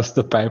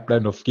blockbuster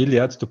pipeline of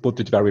Gilead, to put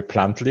it very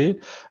bluntly,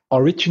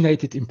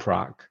 originated in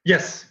Prague.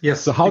 Yes.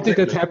 So how did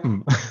that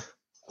happen?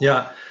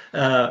 Yeah,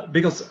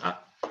 because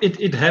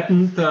it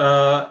happened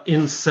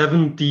in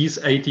 70s,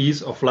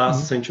 80s of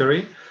last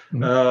century in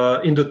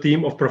the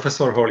team of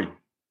Professor Holly,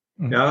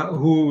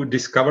 who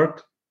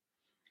discovered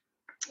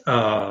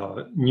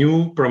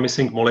new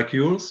promising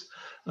molecules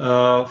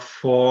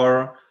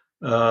for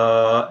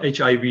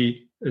HIV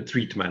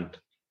treatment.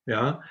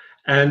 Yeah,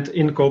 and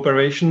in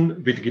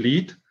cooperation with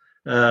Gilead,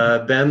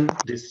 then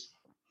this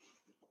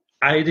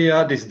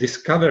idea, this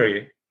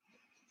discovery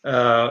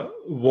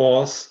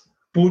was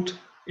put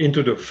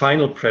into the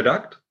final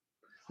product,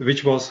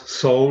 which was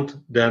sold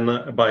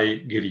then by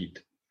Gilead.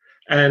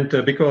 And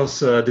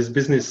because this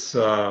business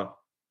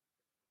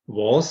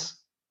was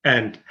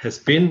and has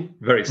been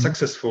very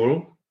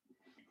successful,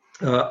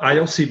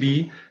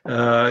 IOCB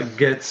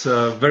gets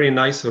very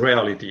nice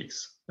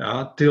royalties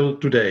till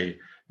today.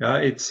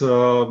 It's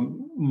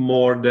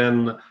more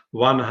than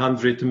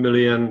 $100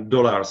 million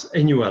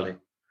annually.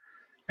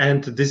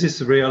 And this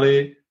is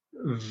really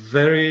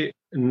very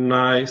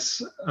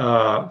nice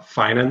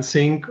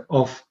financing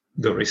of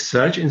the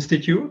research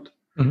institute,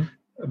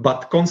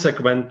 but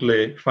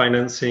consequently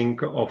financing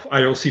of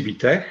IOCB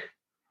Tech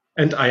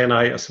and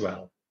INI as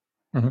well.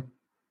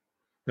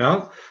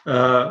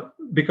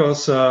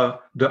 Because the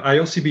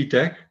IOCB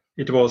Tech,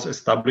 it was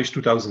established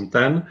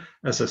 2010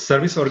 as a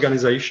service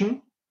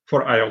organization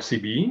for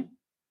IOCB,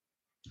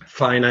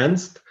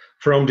 financed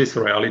from these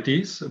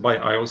royalties by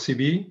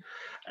IOCB,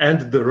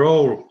 and the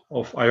role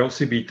of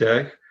IOCB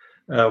Tech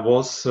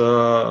was,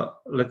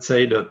 let's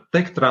say, the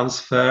tech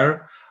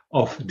transfer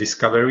of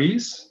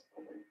discoveries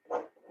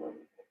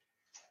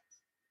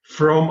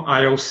from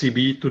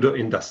IOCB to the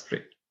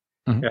industry.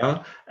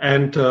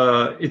 And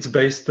it's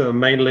based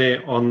mainly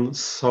on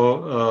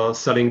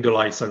selling the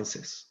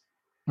licenses.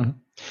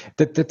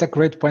 That's a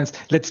great point.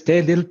 Let's stay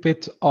a little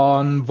bit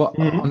on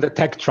the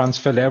tech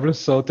transfer level,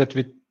 so that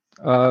we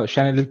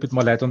shine a little bit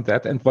more light on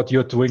that and what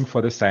you're doing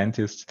for the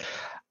scientists.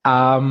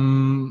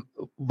 When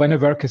I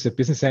work as a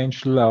business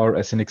angel or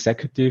as an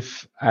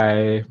executive,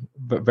 I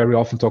very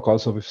often talk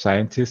also with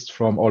scientists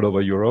from all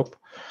over Europe.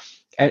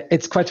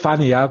 It's quite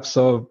funny, yeah.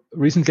 So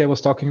recently I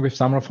was talking with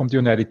someone from the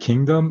United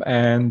Kingdom,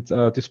 and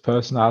this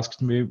person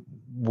asked me,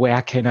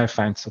 where can I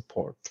find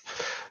support?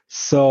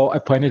 So I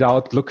pointed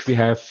out, look, we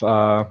have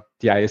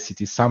the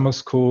ISCT Summer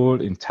School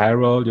in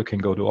Tyrol. You can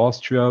go to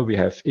Austria. We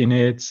have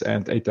INITS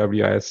and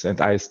AWS and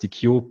ISD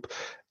Cube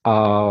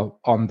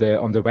on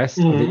the west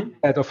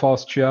side of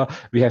Austria.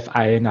 We have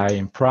INI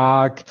in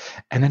Prague.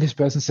 And then this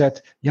person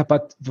said, yeah,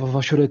 but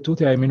what should I do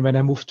there? I mean, when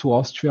I move to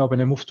Austria,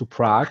 when I move to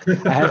Prague,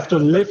 I have to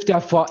live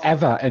there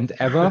forever and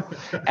ever.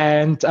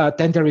 And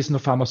then there is no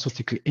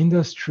pharmaceutical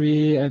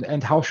industry.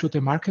 And how should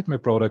I market my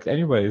product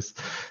anyways?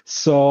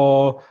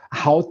 So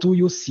how do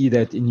you see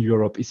that in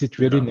Europe? Is it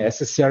really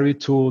necessary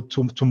to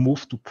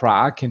move to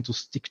Prague and to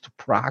stick to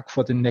Prague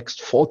for the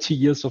next 40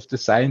 years of the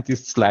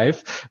scientist's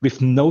life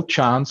with no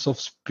chance of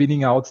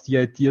spinning out the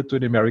idea to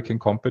an American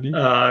company?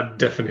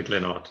 Definitely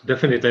not.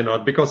 Definitely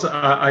not. Because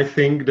I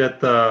think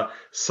that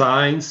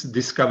science,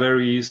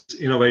 discoveries,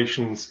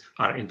 innovations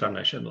are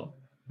international.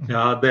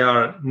 They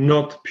are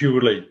not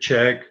purely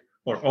Czech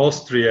or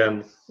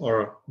Austrian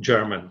or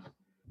German.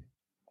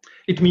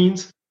 It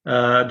means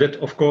that,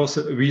 of course,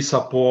 we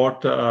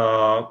support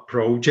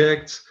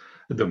projects.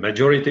 The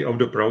majority of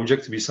the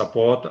projects we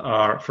support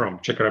are from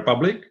Czech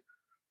Republic,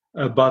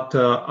 but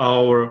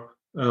our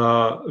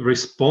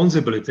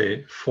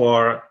responsibility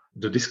for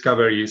the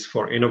discoveries,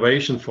 for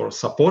innovation, for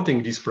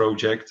supporting these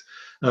projects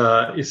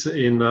is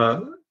in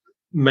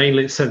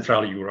mainly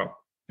Central Europe.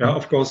 Yeah,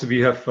 of course,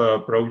 we have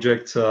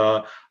projects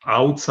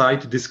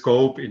outside the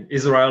scope in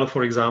Israel,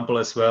 for example,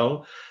 as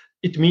well.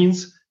 It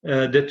means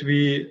that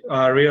we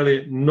are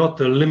really not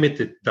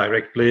limited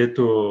directly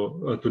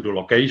to the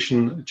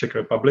location, Czech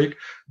Republic,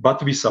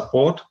 but we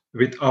support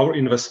with our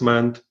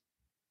investment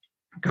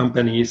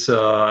companies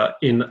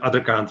in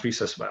other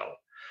countries as well.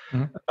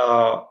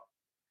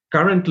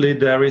 Currently,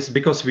 there is,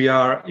 because we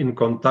are in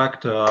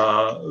contact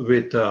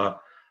with,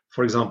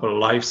 for example,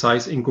 Life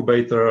Size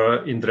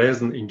Incubator in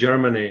Dresden, in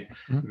Germany.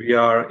 We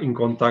are in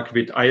contact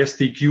with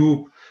IST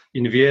Cube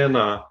in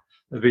Vienna,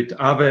 with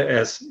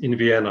AWS in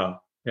Vienna,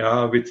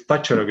 with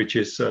Toucher, which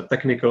is a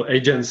technical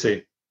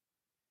agency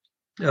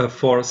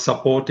for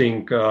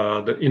supporting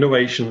the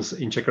innovations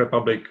in Czech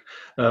Republic,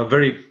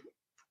 very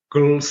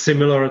cool,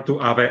 similar to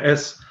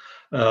AWS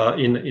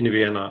in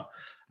Vienna.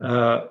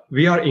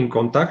 We are in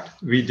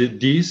contact with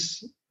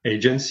these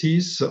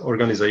agencies,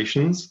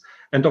 organizations,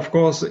 and of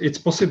course, it's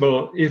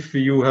possible if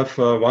you have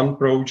one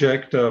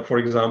project, for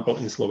example,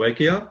 in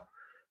Slovakia,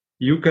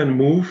 you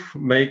can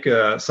make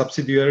a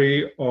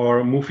subsidiary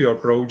or move your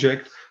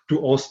project to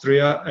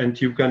Austria, and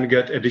you can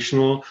get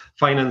additional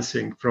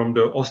financing from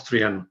the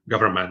Austrian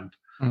government.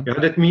 Yeah,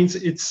 that means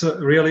it's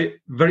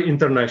really very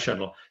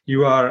international.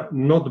 You are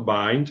not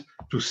bound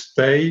to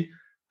stay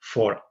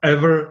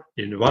forever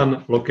in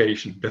one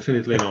location.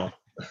 Definitely not.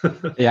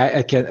 Yeah,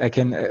 I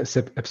can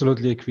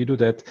absolutely agree to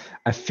that.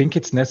 I think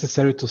it's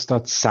necessary to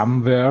start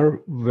somewhere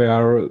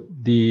where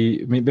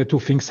where two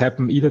things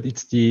happen. Either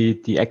it's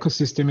the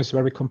ecosystem is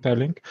very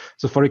compelling.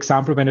 So, for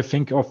example, when I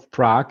think of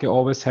Prague, I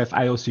always have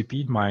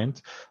IOCP in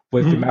mind,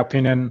 with, in my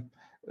opinion,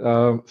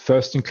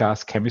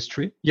 first-in-class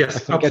chemistry. Yes, I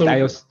think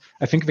absolutely.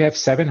 I think we have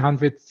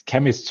 700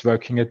 chemists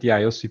working at the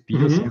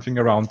IOCP or something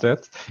around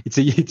that. It's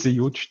a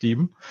huge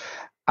team.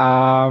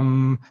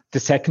 The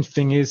second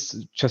thing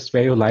is just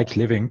where you like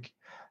living.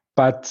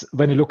 But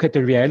when you look at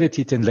the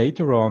reality, then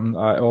later on,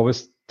 I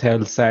always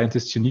tell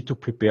scientists you need to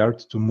prepare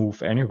to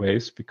move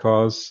anyways,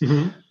 because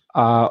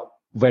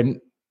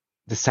when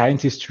the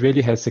scientist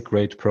really has a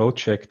great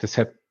project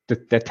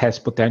that has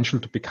potential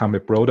to become a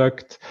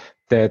product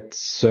that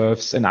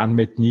serves an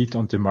unmet need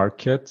on the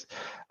market,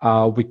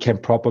 we can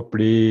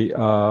probably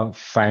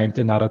find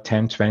another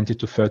 10, 20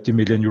 to 30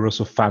 million euros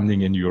of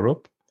funding in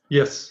Europe.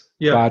 Yes.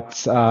 Yeah.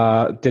 But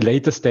the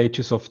later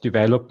stages of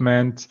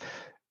development,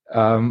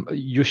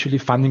 usually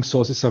funding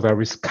sources are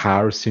very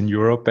scarce in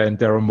Europe, and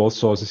there are more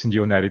sources in the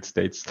United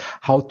States.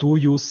 How do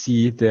you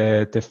see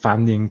the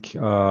funding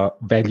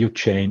value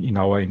chain in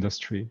our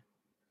industry?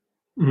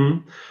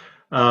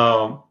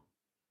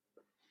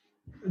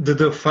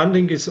 The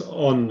funding is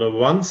on the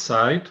one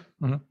side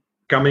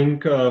coming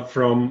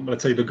from,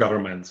 let's say, the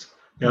governments.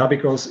 Yeah,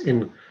 because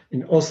in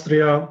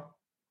Austria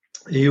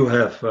you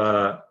have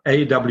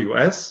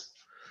AWS.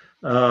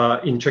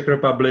 In Czech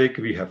Republic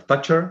we have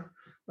Toucher.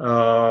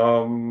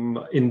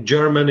 In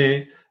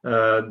Germany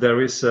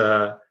there is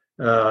a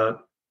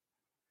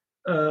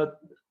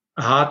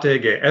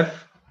HTGF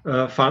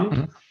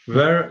fund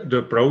where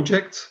the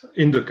projects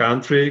in the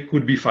country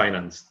could be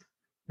financed.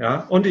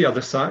 Yeah. On the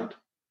other side,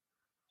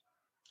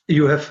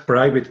 you have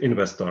private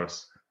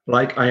investors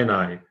like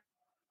INI,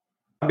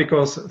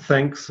 because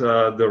thanks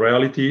the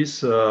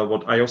realities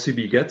what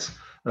IOCB gets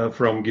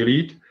from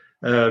Gilead,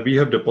 we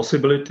have the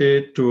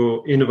possibility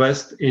to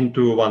invest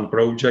into one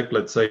project,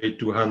 let's say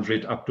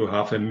 200 up to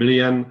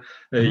 $500,000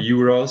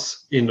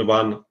 euros in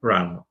one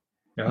run.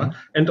 Yeah,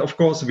 and of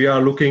course we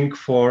are looking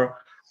for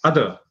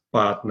other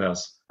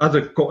partners,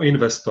 other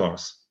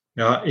co-investors.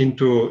 Yeah,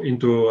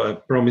 into a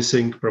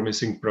promising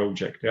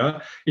project.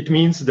 Yeah, it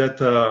means that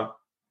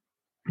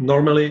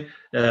normally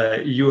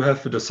you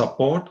have the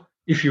support.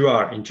 If you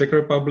are in Czech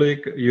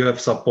Republic, you have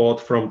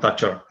support from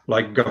Toucher,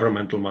 like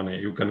governmental money.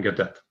 You can get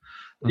that.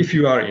 If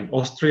you are in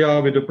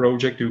Austria with a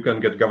project, you can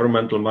get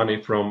governmental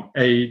money from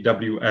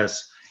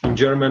AWS. In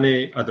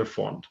Germany, other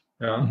fund.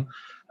 Yeah,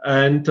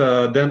 and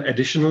then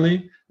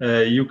additionally,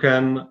 you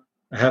can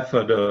have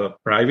the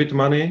private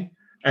money.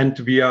 And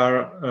we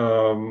are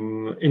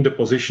in the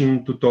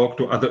position to talk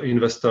to other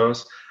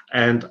investors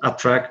and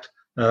attract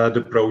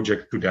the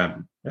project to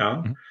them.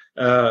 Yeah,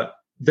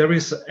 there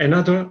is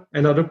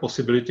another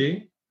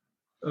possibility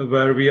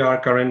where we are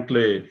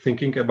currently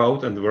thinking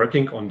about and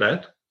working on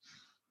that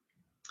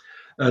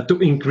to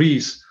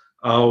increase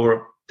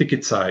our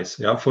ticket size.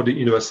 Yeah, for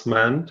the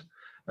investment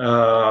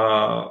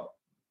up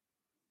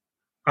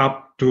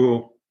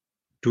to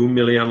 2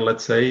 million,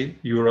 let's say,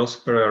 euros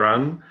per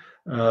run.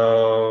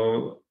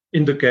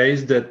 In the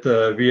case that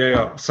we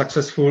are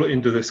successful in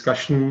the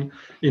discussion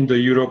in the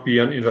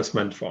European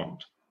Investment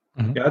Fund.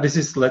 Yeah, this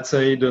is, let's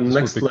say, the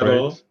next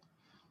level.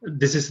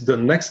 This is the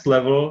next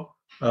level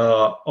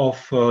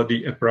of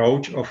the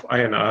approach of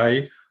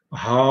INI,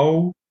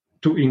 how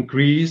to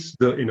increase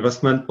the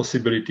investment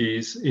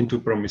possibilities into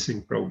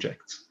promising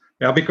projects.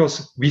 Yeah,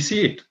 because we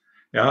see it.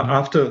 Yeah,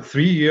 after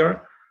 3 years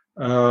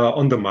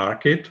on the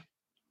market,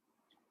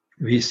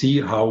 we see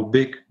how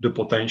big the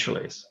potential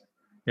is.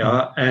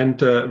 Yeah,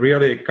 and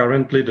really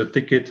currently the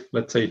ticket,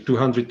 let's say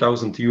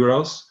 200,000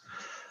 euros,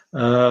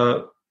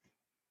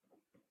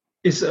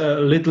 is a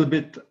little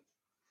bit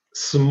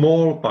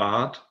small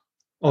part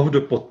of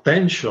the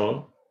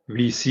potential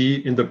we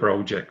see in the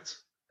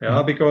projects.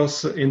 Yeah,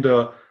 because in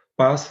the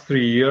past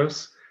 3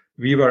 years,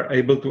 we were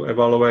able to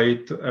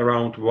evaluate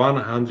around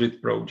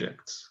 100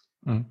 projects.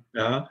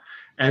 Yeah,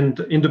 and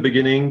in the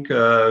beginning,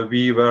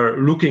 we were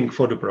looking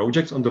for the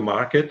projects on the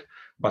market,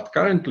 but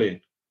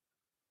currently,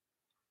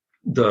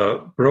 the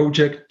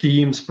project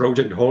teams,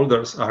 project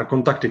holders are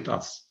contacting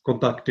us,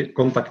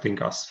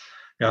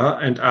 yeah,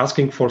 and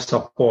asking for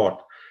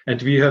support.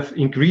 And we have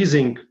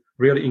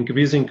really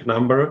increasing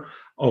number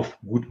of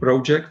good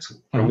projects,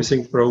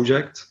 promising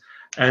projects.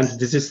 And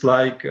this is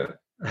like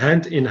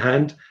hand in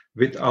hand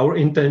with our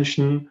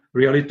intention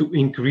really to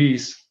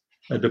increase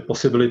the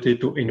possibility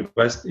to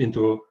invest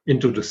into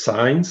the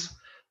science,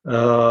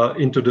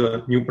 into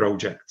the new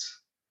projects.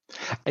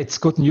 It's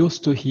good news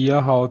to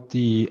hear how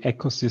the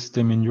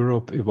ecosystem in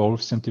Europe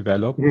evolves and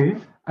develops.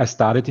 I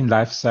started in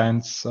life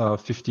science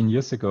 15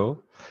 years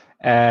ago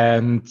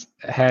and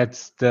had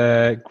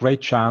the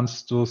great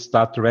chance to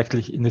start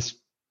directly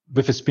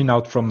with a spin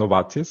out from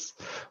Novartis,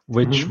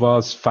 which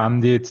was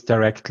funded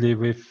directly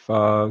with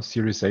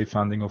Series A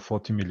funding of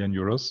 40 million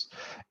euros.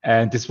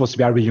 And this was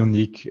very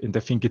unique. And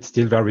I think it's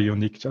still very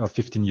unique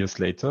 15 years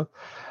later.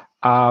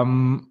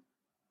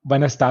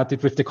 When I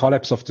started with the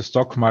collapse of the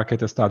stock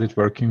market, I started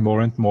working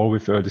more and more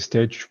with early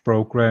stage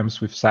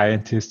programs, with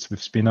scientists,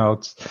 with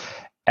spin-outs.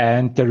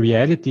 And the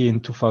reality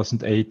in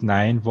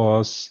 2008-9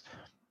 was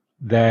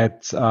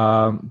that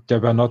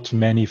there were not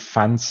many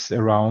funds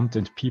around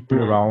and people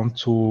around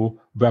who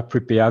were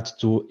prepared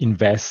to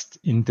invest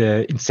in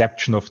the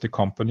inception of the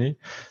company.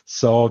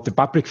 So the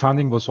public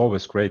funding was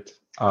always great.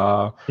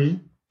 But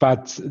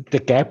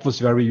the gap was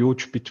very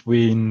huge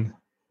between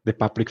the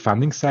public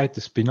funding side,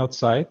 the spin-out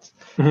side,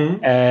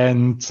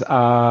 and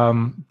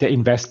the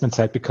investment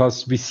side,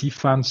 because VC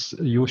funds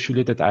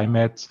usually that I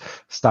met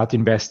start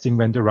investing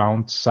when the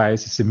round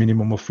size is a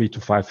minimum of 3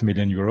 to 5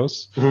 million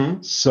euros.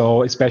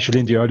 So especially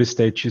in the early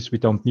stages, we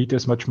don't need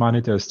as much money.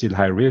 There's still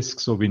high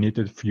risk. So we need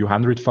a few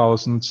hundred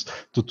thousands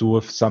to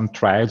do some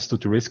trials to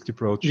de-risk the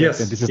project. Yes,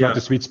 and this is not the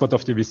sweet spot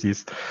of the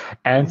VCs.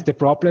 And the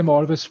problem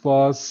always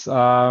was,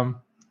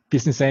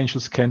 business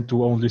angels can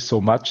do only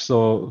so much,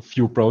 so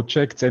few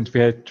projects, and we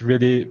had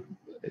really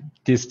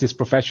these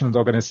professional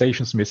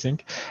organizations missing.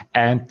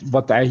 And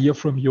what I hear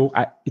from you,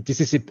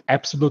 this is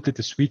absolutely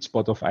the sweet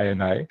spot of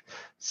I&I.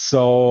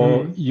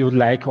 So you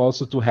like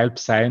also to help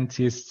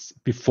scientists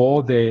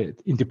before in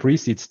the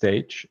pre-seed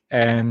stage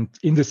and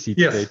in the seed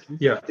stage.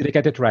 Yeah. Did I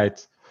get it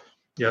right?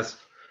 Yes.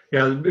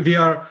 Yeah, we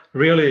are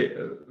really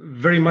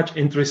very much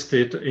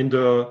interested in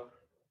the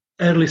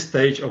early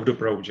stage of the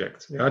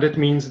project. Yeah, that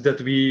means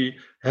that we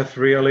have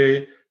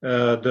really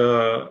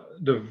that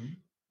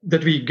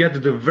we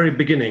get the very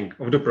beginning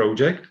of the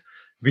project.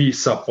 We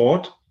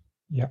support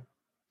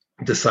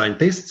the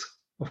scientists,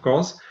 of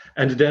course,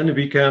 and then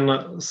we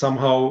can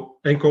somehow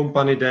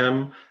accompany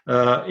them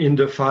in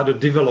the further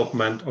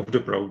development of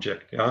the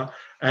project. Yeah,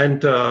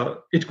 and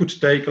it could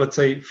take, let's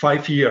say,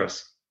 5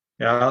 years.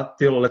 Yeah,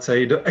 till, let's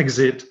say, the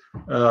exit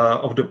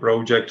of the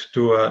project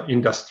to an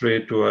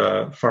industry, to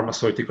a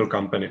pharmaceutical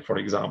company, for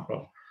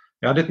example.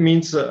 Yeah, that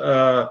means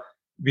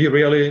we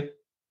really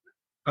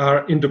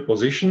are in the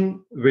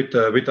position with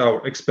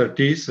our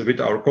expertise,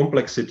 with our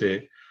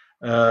complexity,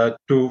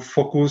 to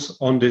focus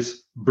on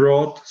this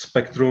broad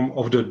spectrum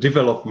of the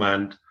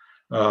development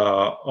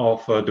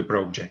of the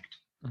project.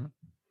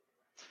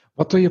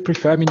 What do you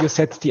prefer? I mean, you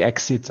said the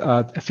exit.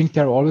 I think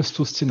there are always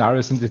two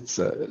scenarios, and it's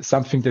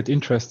something that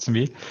interests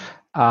me.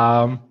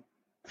 I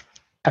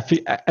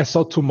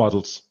saw two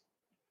models.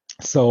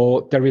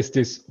 So there is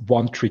this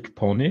one-trick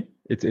pony.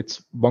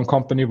 It's one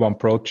company, one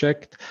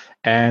project,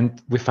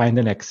 and we find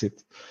an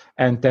exit.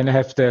 And then I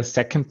have the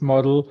second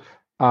model,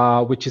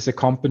 which is a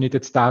company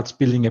that starts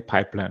building a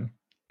pipeline,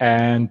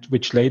 and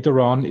which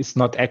later on is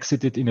not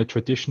exited in a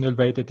traditional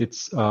way, that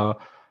it's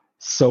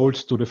sold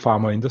to the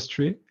pharma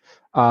industry.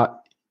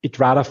 It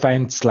rather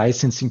finds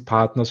licensing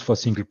partners for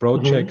single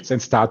projects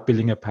and start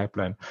building a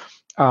pipeline.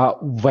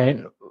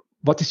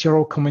 What is your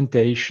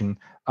recommendation?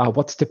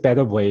 What's the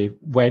better way?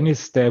 When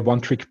is the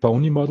one-trick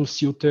pony model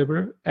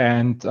suitable?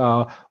 And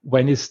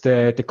when is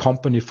the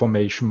company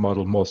formation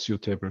model more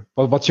suitable?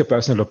 Well, what's your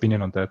personal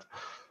opinion on that?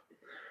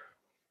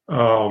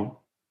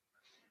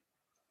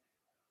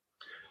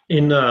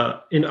 In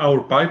our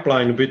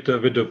pipeline with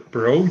the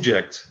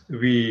projects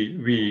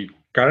we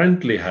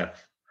currently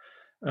have,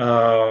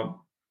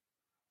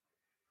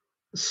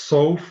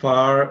 so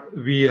far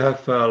we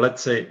have,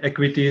 let's say,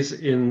 equities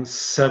in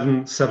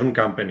seven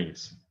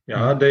companies.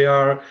 Yeah, they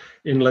are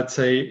in, let's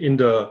say, in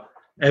the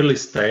early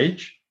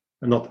stage,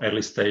 not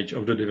early stage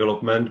of the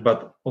development,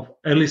 but of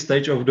early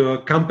stage of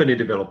the company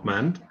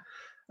development,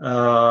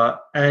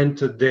 and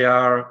they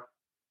are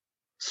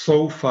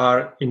so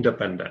far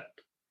independent.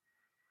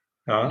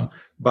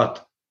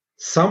 But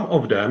some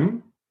of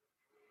them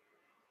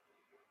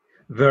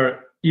were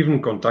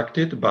even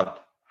contacted,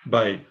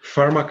 by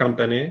pharma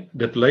company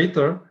that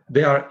later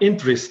they are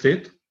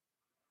interested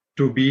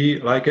to be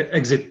like an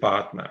exit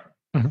partner.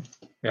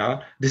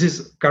 Yeah, this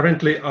is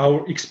currently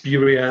our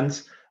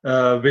experience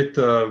with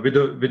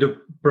the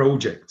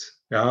project.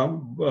 Yeah,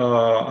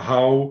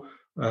 how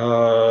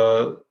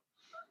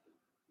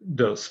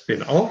the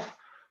spin-off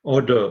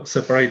or the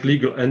separate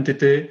legal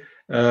entity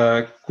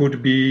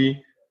could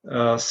be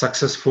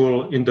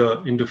successful in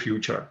the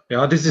future.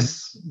 Yeah, this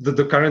is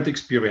the current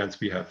experience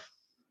we have.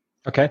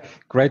 Okay,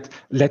 great.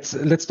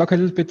 Let's talk a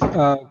little bit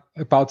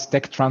about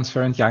tech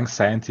transfer and young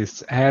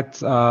scientists. I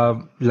had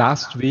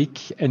last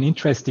week an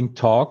interesting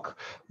talk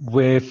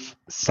with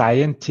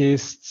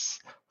scientists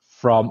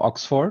from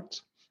Oxford.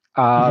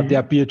 They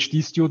are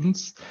PhD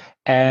students,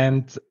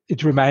 and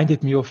it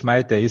reminded me of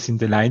my days in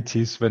the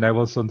 90s when I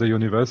was on the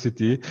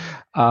university.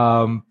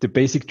 The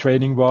basic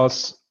training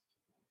was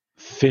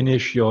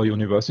finish your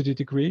university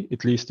degree,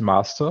 at least a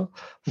master,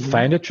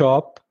 find a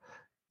job,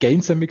 gain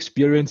some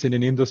experience in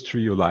an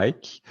industry you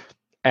like.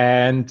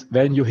 And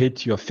when you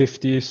hit your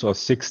 50s or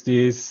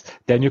 60s,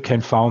 then you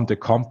can found a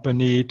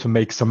company to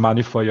make some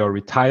money for your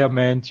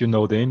retirement. You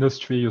know the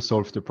industry, you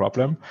solve the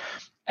problem.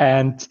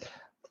 And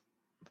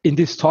in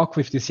this talk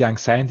with this young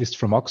scientist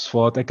from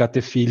Oxford, I got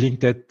the feeling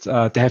that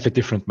they have a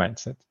different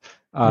mindset.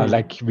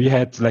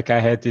 Like I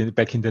had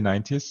back in the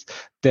 90s.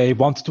 They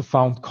want to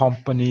found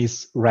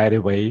companies right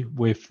away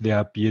with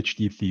their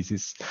PhD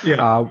thesis.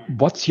 Yeah.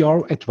 What's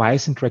your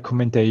advice and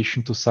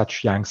recommendation to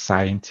such young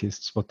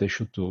scientists, what they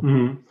should do?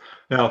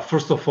 Yeah,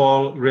 first of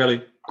all,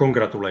 really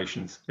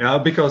congratulations. Yeah,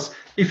 because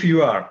if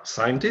you are a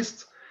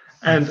scientist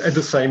and at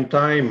the same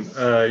time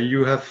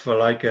you have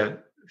like a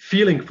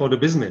feeling for the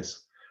business,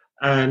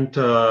 and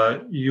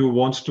you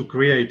want to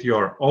create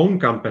your own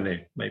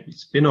company, maybe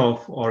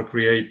spin-off or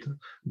create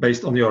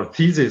based on your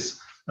thesis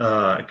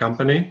a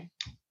company,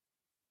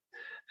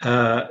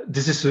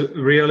 this is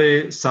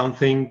really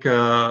something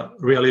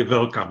really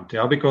welcomed,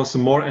 yeah, because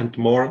more and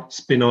more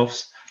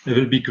spin-offs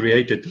will be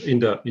created in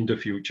the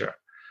future.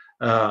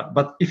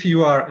 But if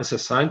you are as a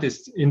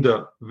scientist in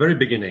the very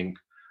beginning,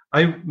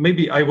 I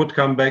would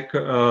come back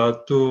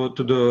to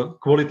the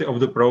quality of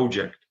the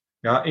project.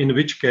 Yeah, in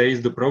which case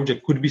the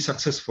project could be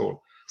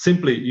successful.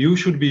 Simply, you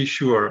should be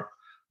sure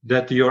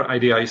that your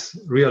idea is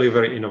really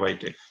very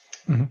innovative.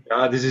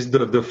 Yeah, this is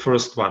the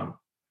first one.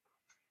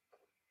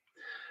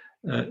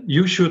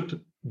 You should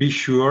be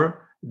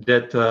sure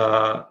that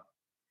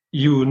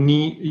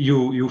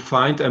you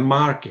find a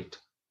market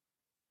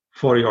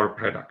for your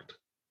product.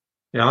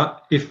 Yeah,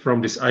 if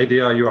from this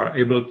idea you are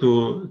able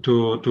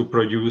to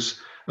produce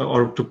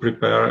or to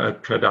prepare a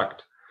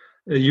product,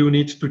 you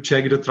need to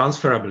check the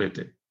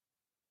transferability.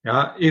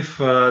 Yeah, if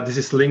this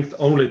is linked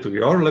only to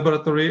your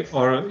laboratory,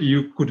 or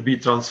you could be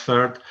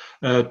transferred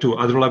to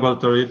other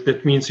laboratory,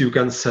 that means you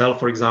can sell,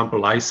 for example,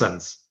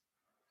 license.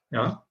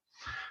 Yeah,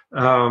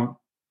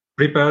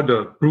 prepare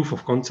the proof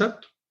of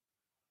concept,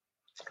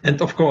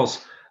 and of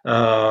course,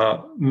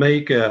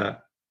 make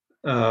a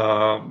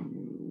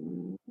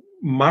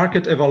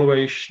market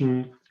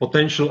evaluation,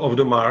 potential of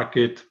the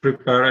market,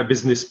 prepare a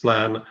business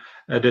plan.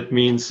 That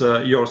means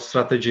your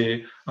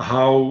strategy,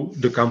 how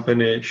the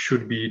company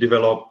should be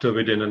developed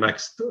within the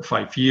next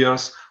 5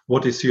 years.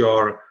 What is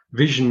your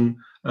vision?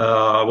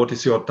 What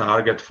is your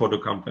target for the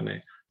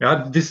company?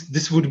 Yeah,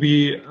 this would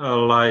be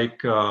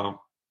like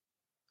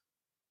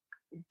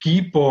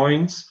key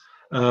points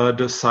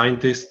the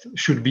scientist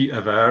should be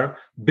aware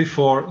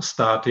before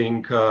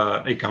starting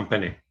a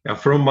company. Yeah,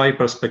 from my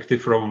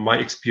perspective, from my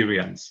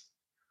experience.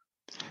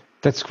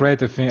 That's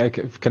great. I think I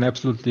can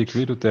absolutely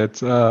agree to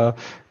that.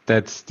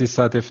 That these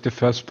are the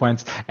first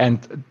points.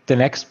 And the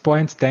next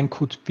point then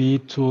could be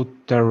to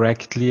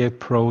directly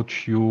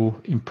approach you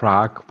in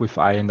Prague with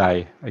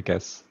I&I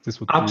guess. This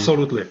would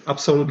absolutely.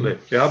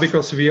 Yeah,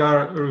 because we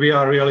are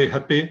really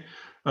happy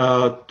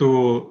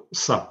to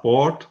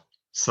support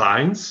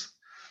science,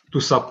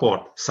 to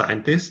support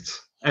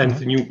scientists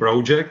and new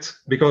projects,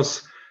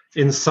 because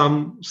in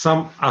some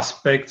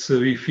aspects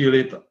we feel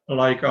it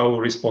like our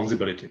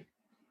responsibility.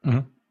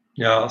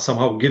 Yeah,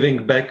 somehow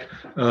giving back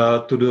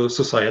to the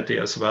society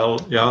as well.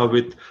 Yeah,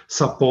 with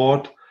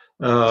support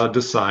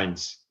the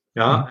science.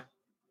 Yeah,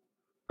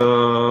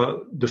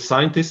 the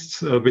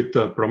scientists with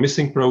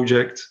promising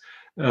projects,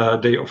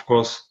 they of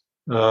course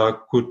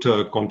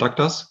could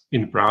contact us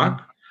in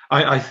Prague.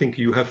 I think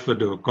you have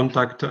the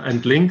contact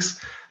and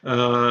links.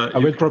 I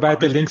will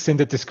provide the links in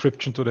the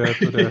description to the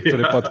to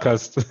the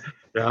podcast.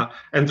 Yeah,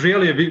 and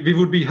really we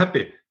would be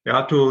happy.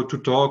 Yeah, to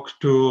talk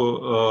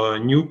to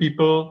new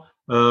people.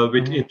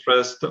 With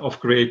interest of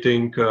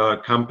creating a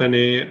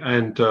company,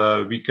 and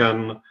we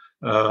can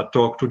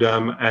talk to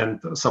them and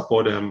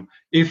support them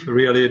if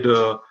really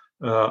the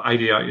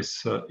idea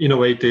is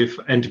innovative,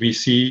 and we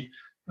see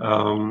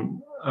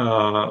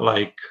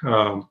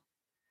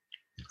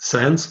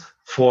sense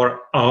for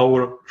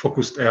our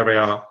focused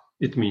area.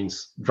 It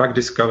means drug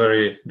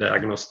discovery,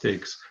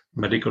 diagnostics,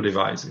 medical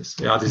devices.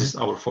 Yeah, this is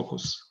our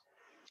focus.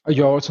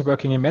 You're also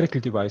working in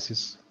medical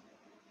devices.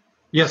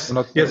 Yes,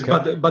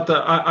 okay. but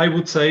I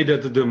would say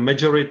that the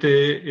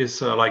majority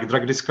is like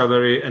drug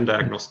discovery and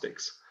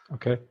diagnostics.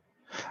 Okay.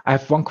 I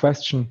have one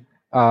question.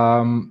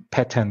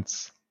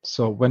 Patents.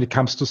 So when it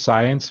comes to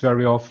science,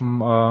 very often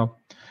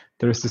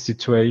there is the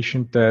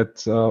situation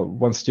that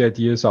once the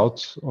idea is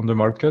out on the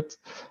market,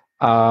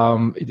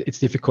 it's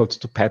difficult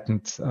to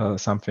patent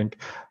something.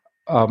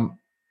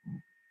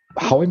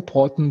 How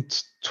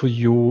important to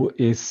you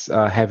is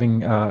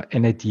having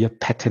an idea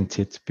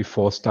patented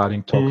before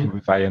starting talking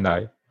with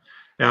I&I?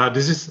 Yeah,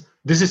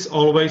 this is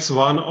always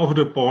one of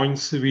the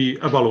points we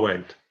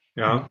evaluate.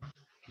 Yeah,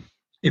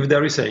 if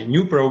there is a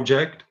new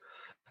project,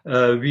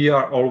 we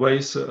are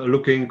always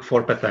looking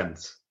for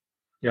patents.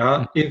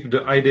 Yeah, if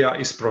the idea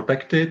is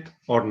protected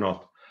or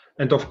not.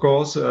 And of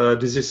course,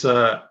 this is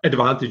a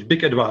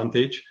big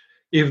advantage,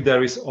 if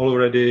there is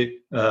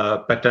already a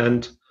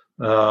patent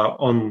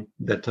on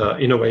that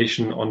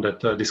innovation, on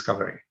that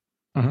discovery.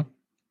 Mm-hmm.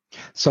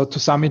 So to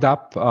sum it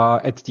up,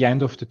 at the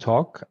end of the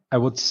talk, I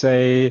would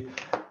say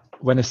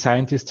when a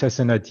scientist has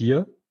an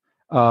idea,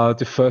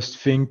 the first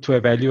thing to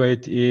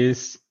evaluate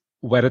is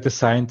whether the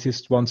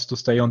scientist wants to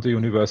stay on the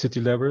university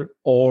level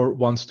or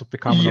wants to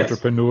become an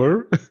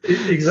entrepreneur.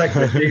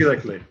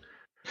 Exactly.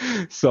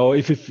 So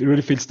if it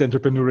really feels the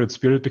entrepreneurial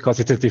spirit, because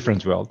it's a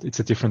different world. It's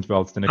a different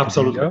world than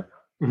academia.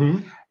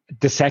 Absolutely.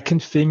 The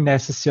second thing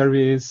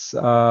necessary is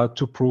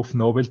to prove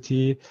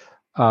novelty,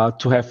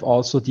 to have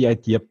also the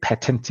idea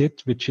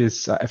patented, which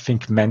is, I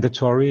think,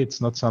 mandatory.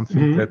 It's not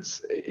something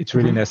it's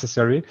really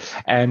necessary.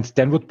 And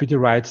then would be the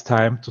right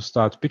time to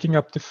start picking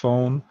up the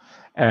phone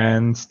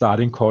and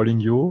starting calling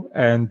you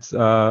and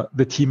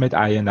the team at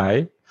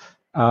I&I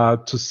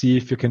to see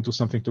if you can do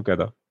something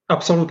together.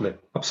 Absolutely.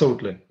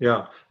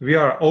 Yeah, we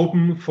are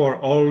open for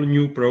all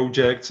new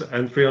projects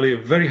and really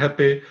very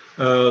happy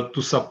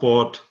to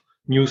support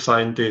new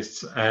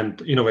scientists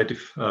and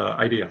innovative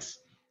ideas.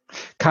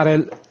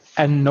 Karel,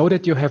 I know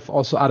that you have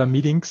also other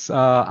meetings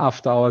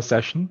after our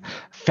session.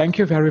 Thank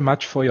you very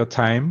much for your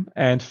time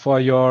and for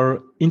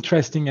your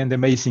interesting and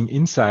amazing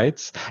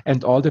insights,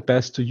 and all the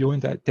best to you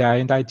and the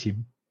I&I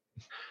team.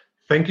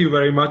 Thank you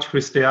very much,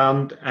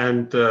 Christian,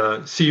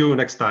 and see you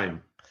next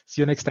time.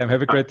 See you next time.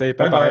 Have a great day.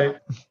 Bye-bye.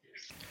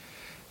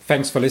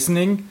 Thanks for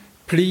listening.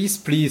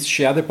 Please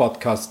share the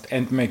podcast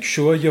and make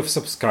sure you've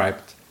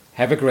subscribed.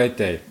 Have a great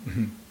day.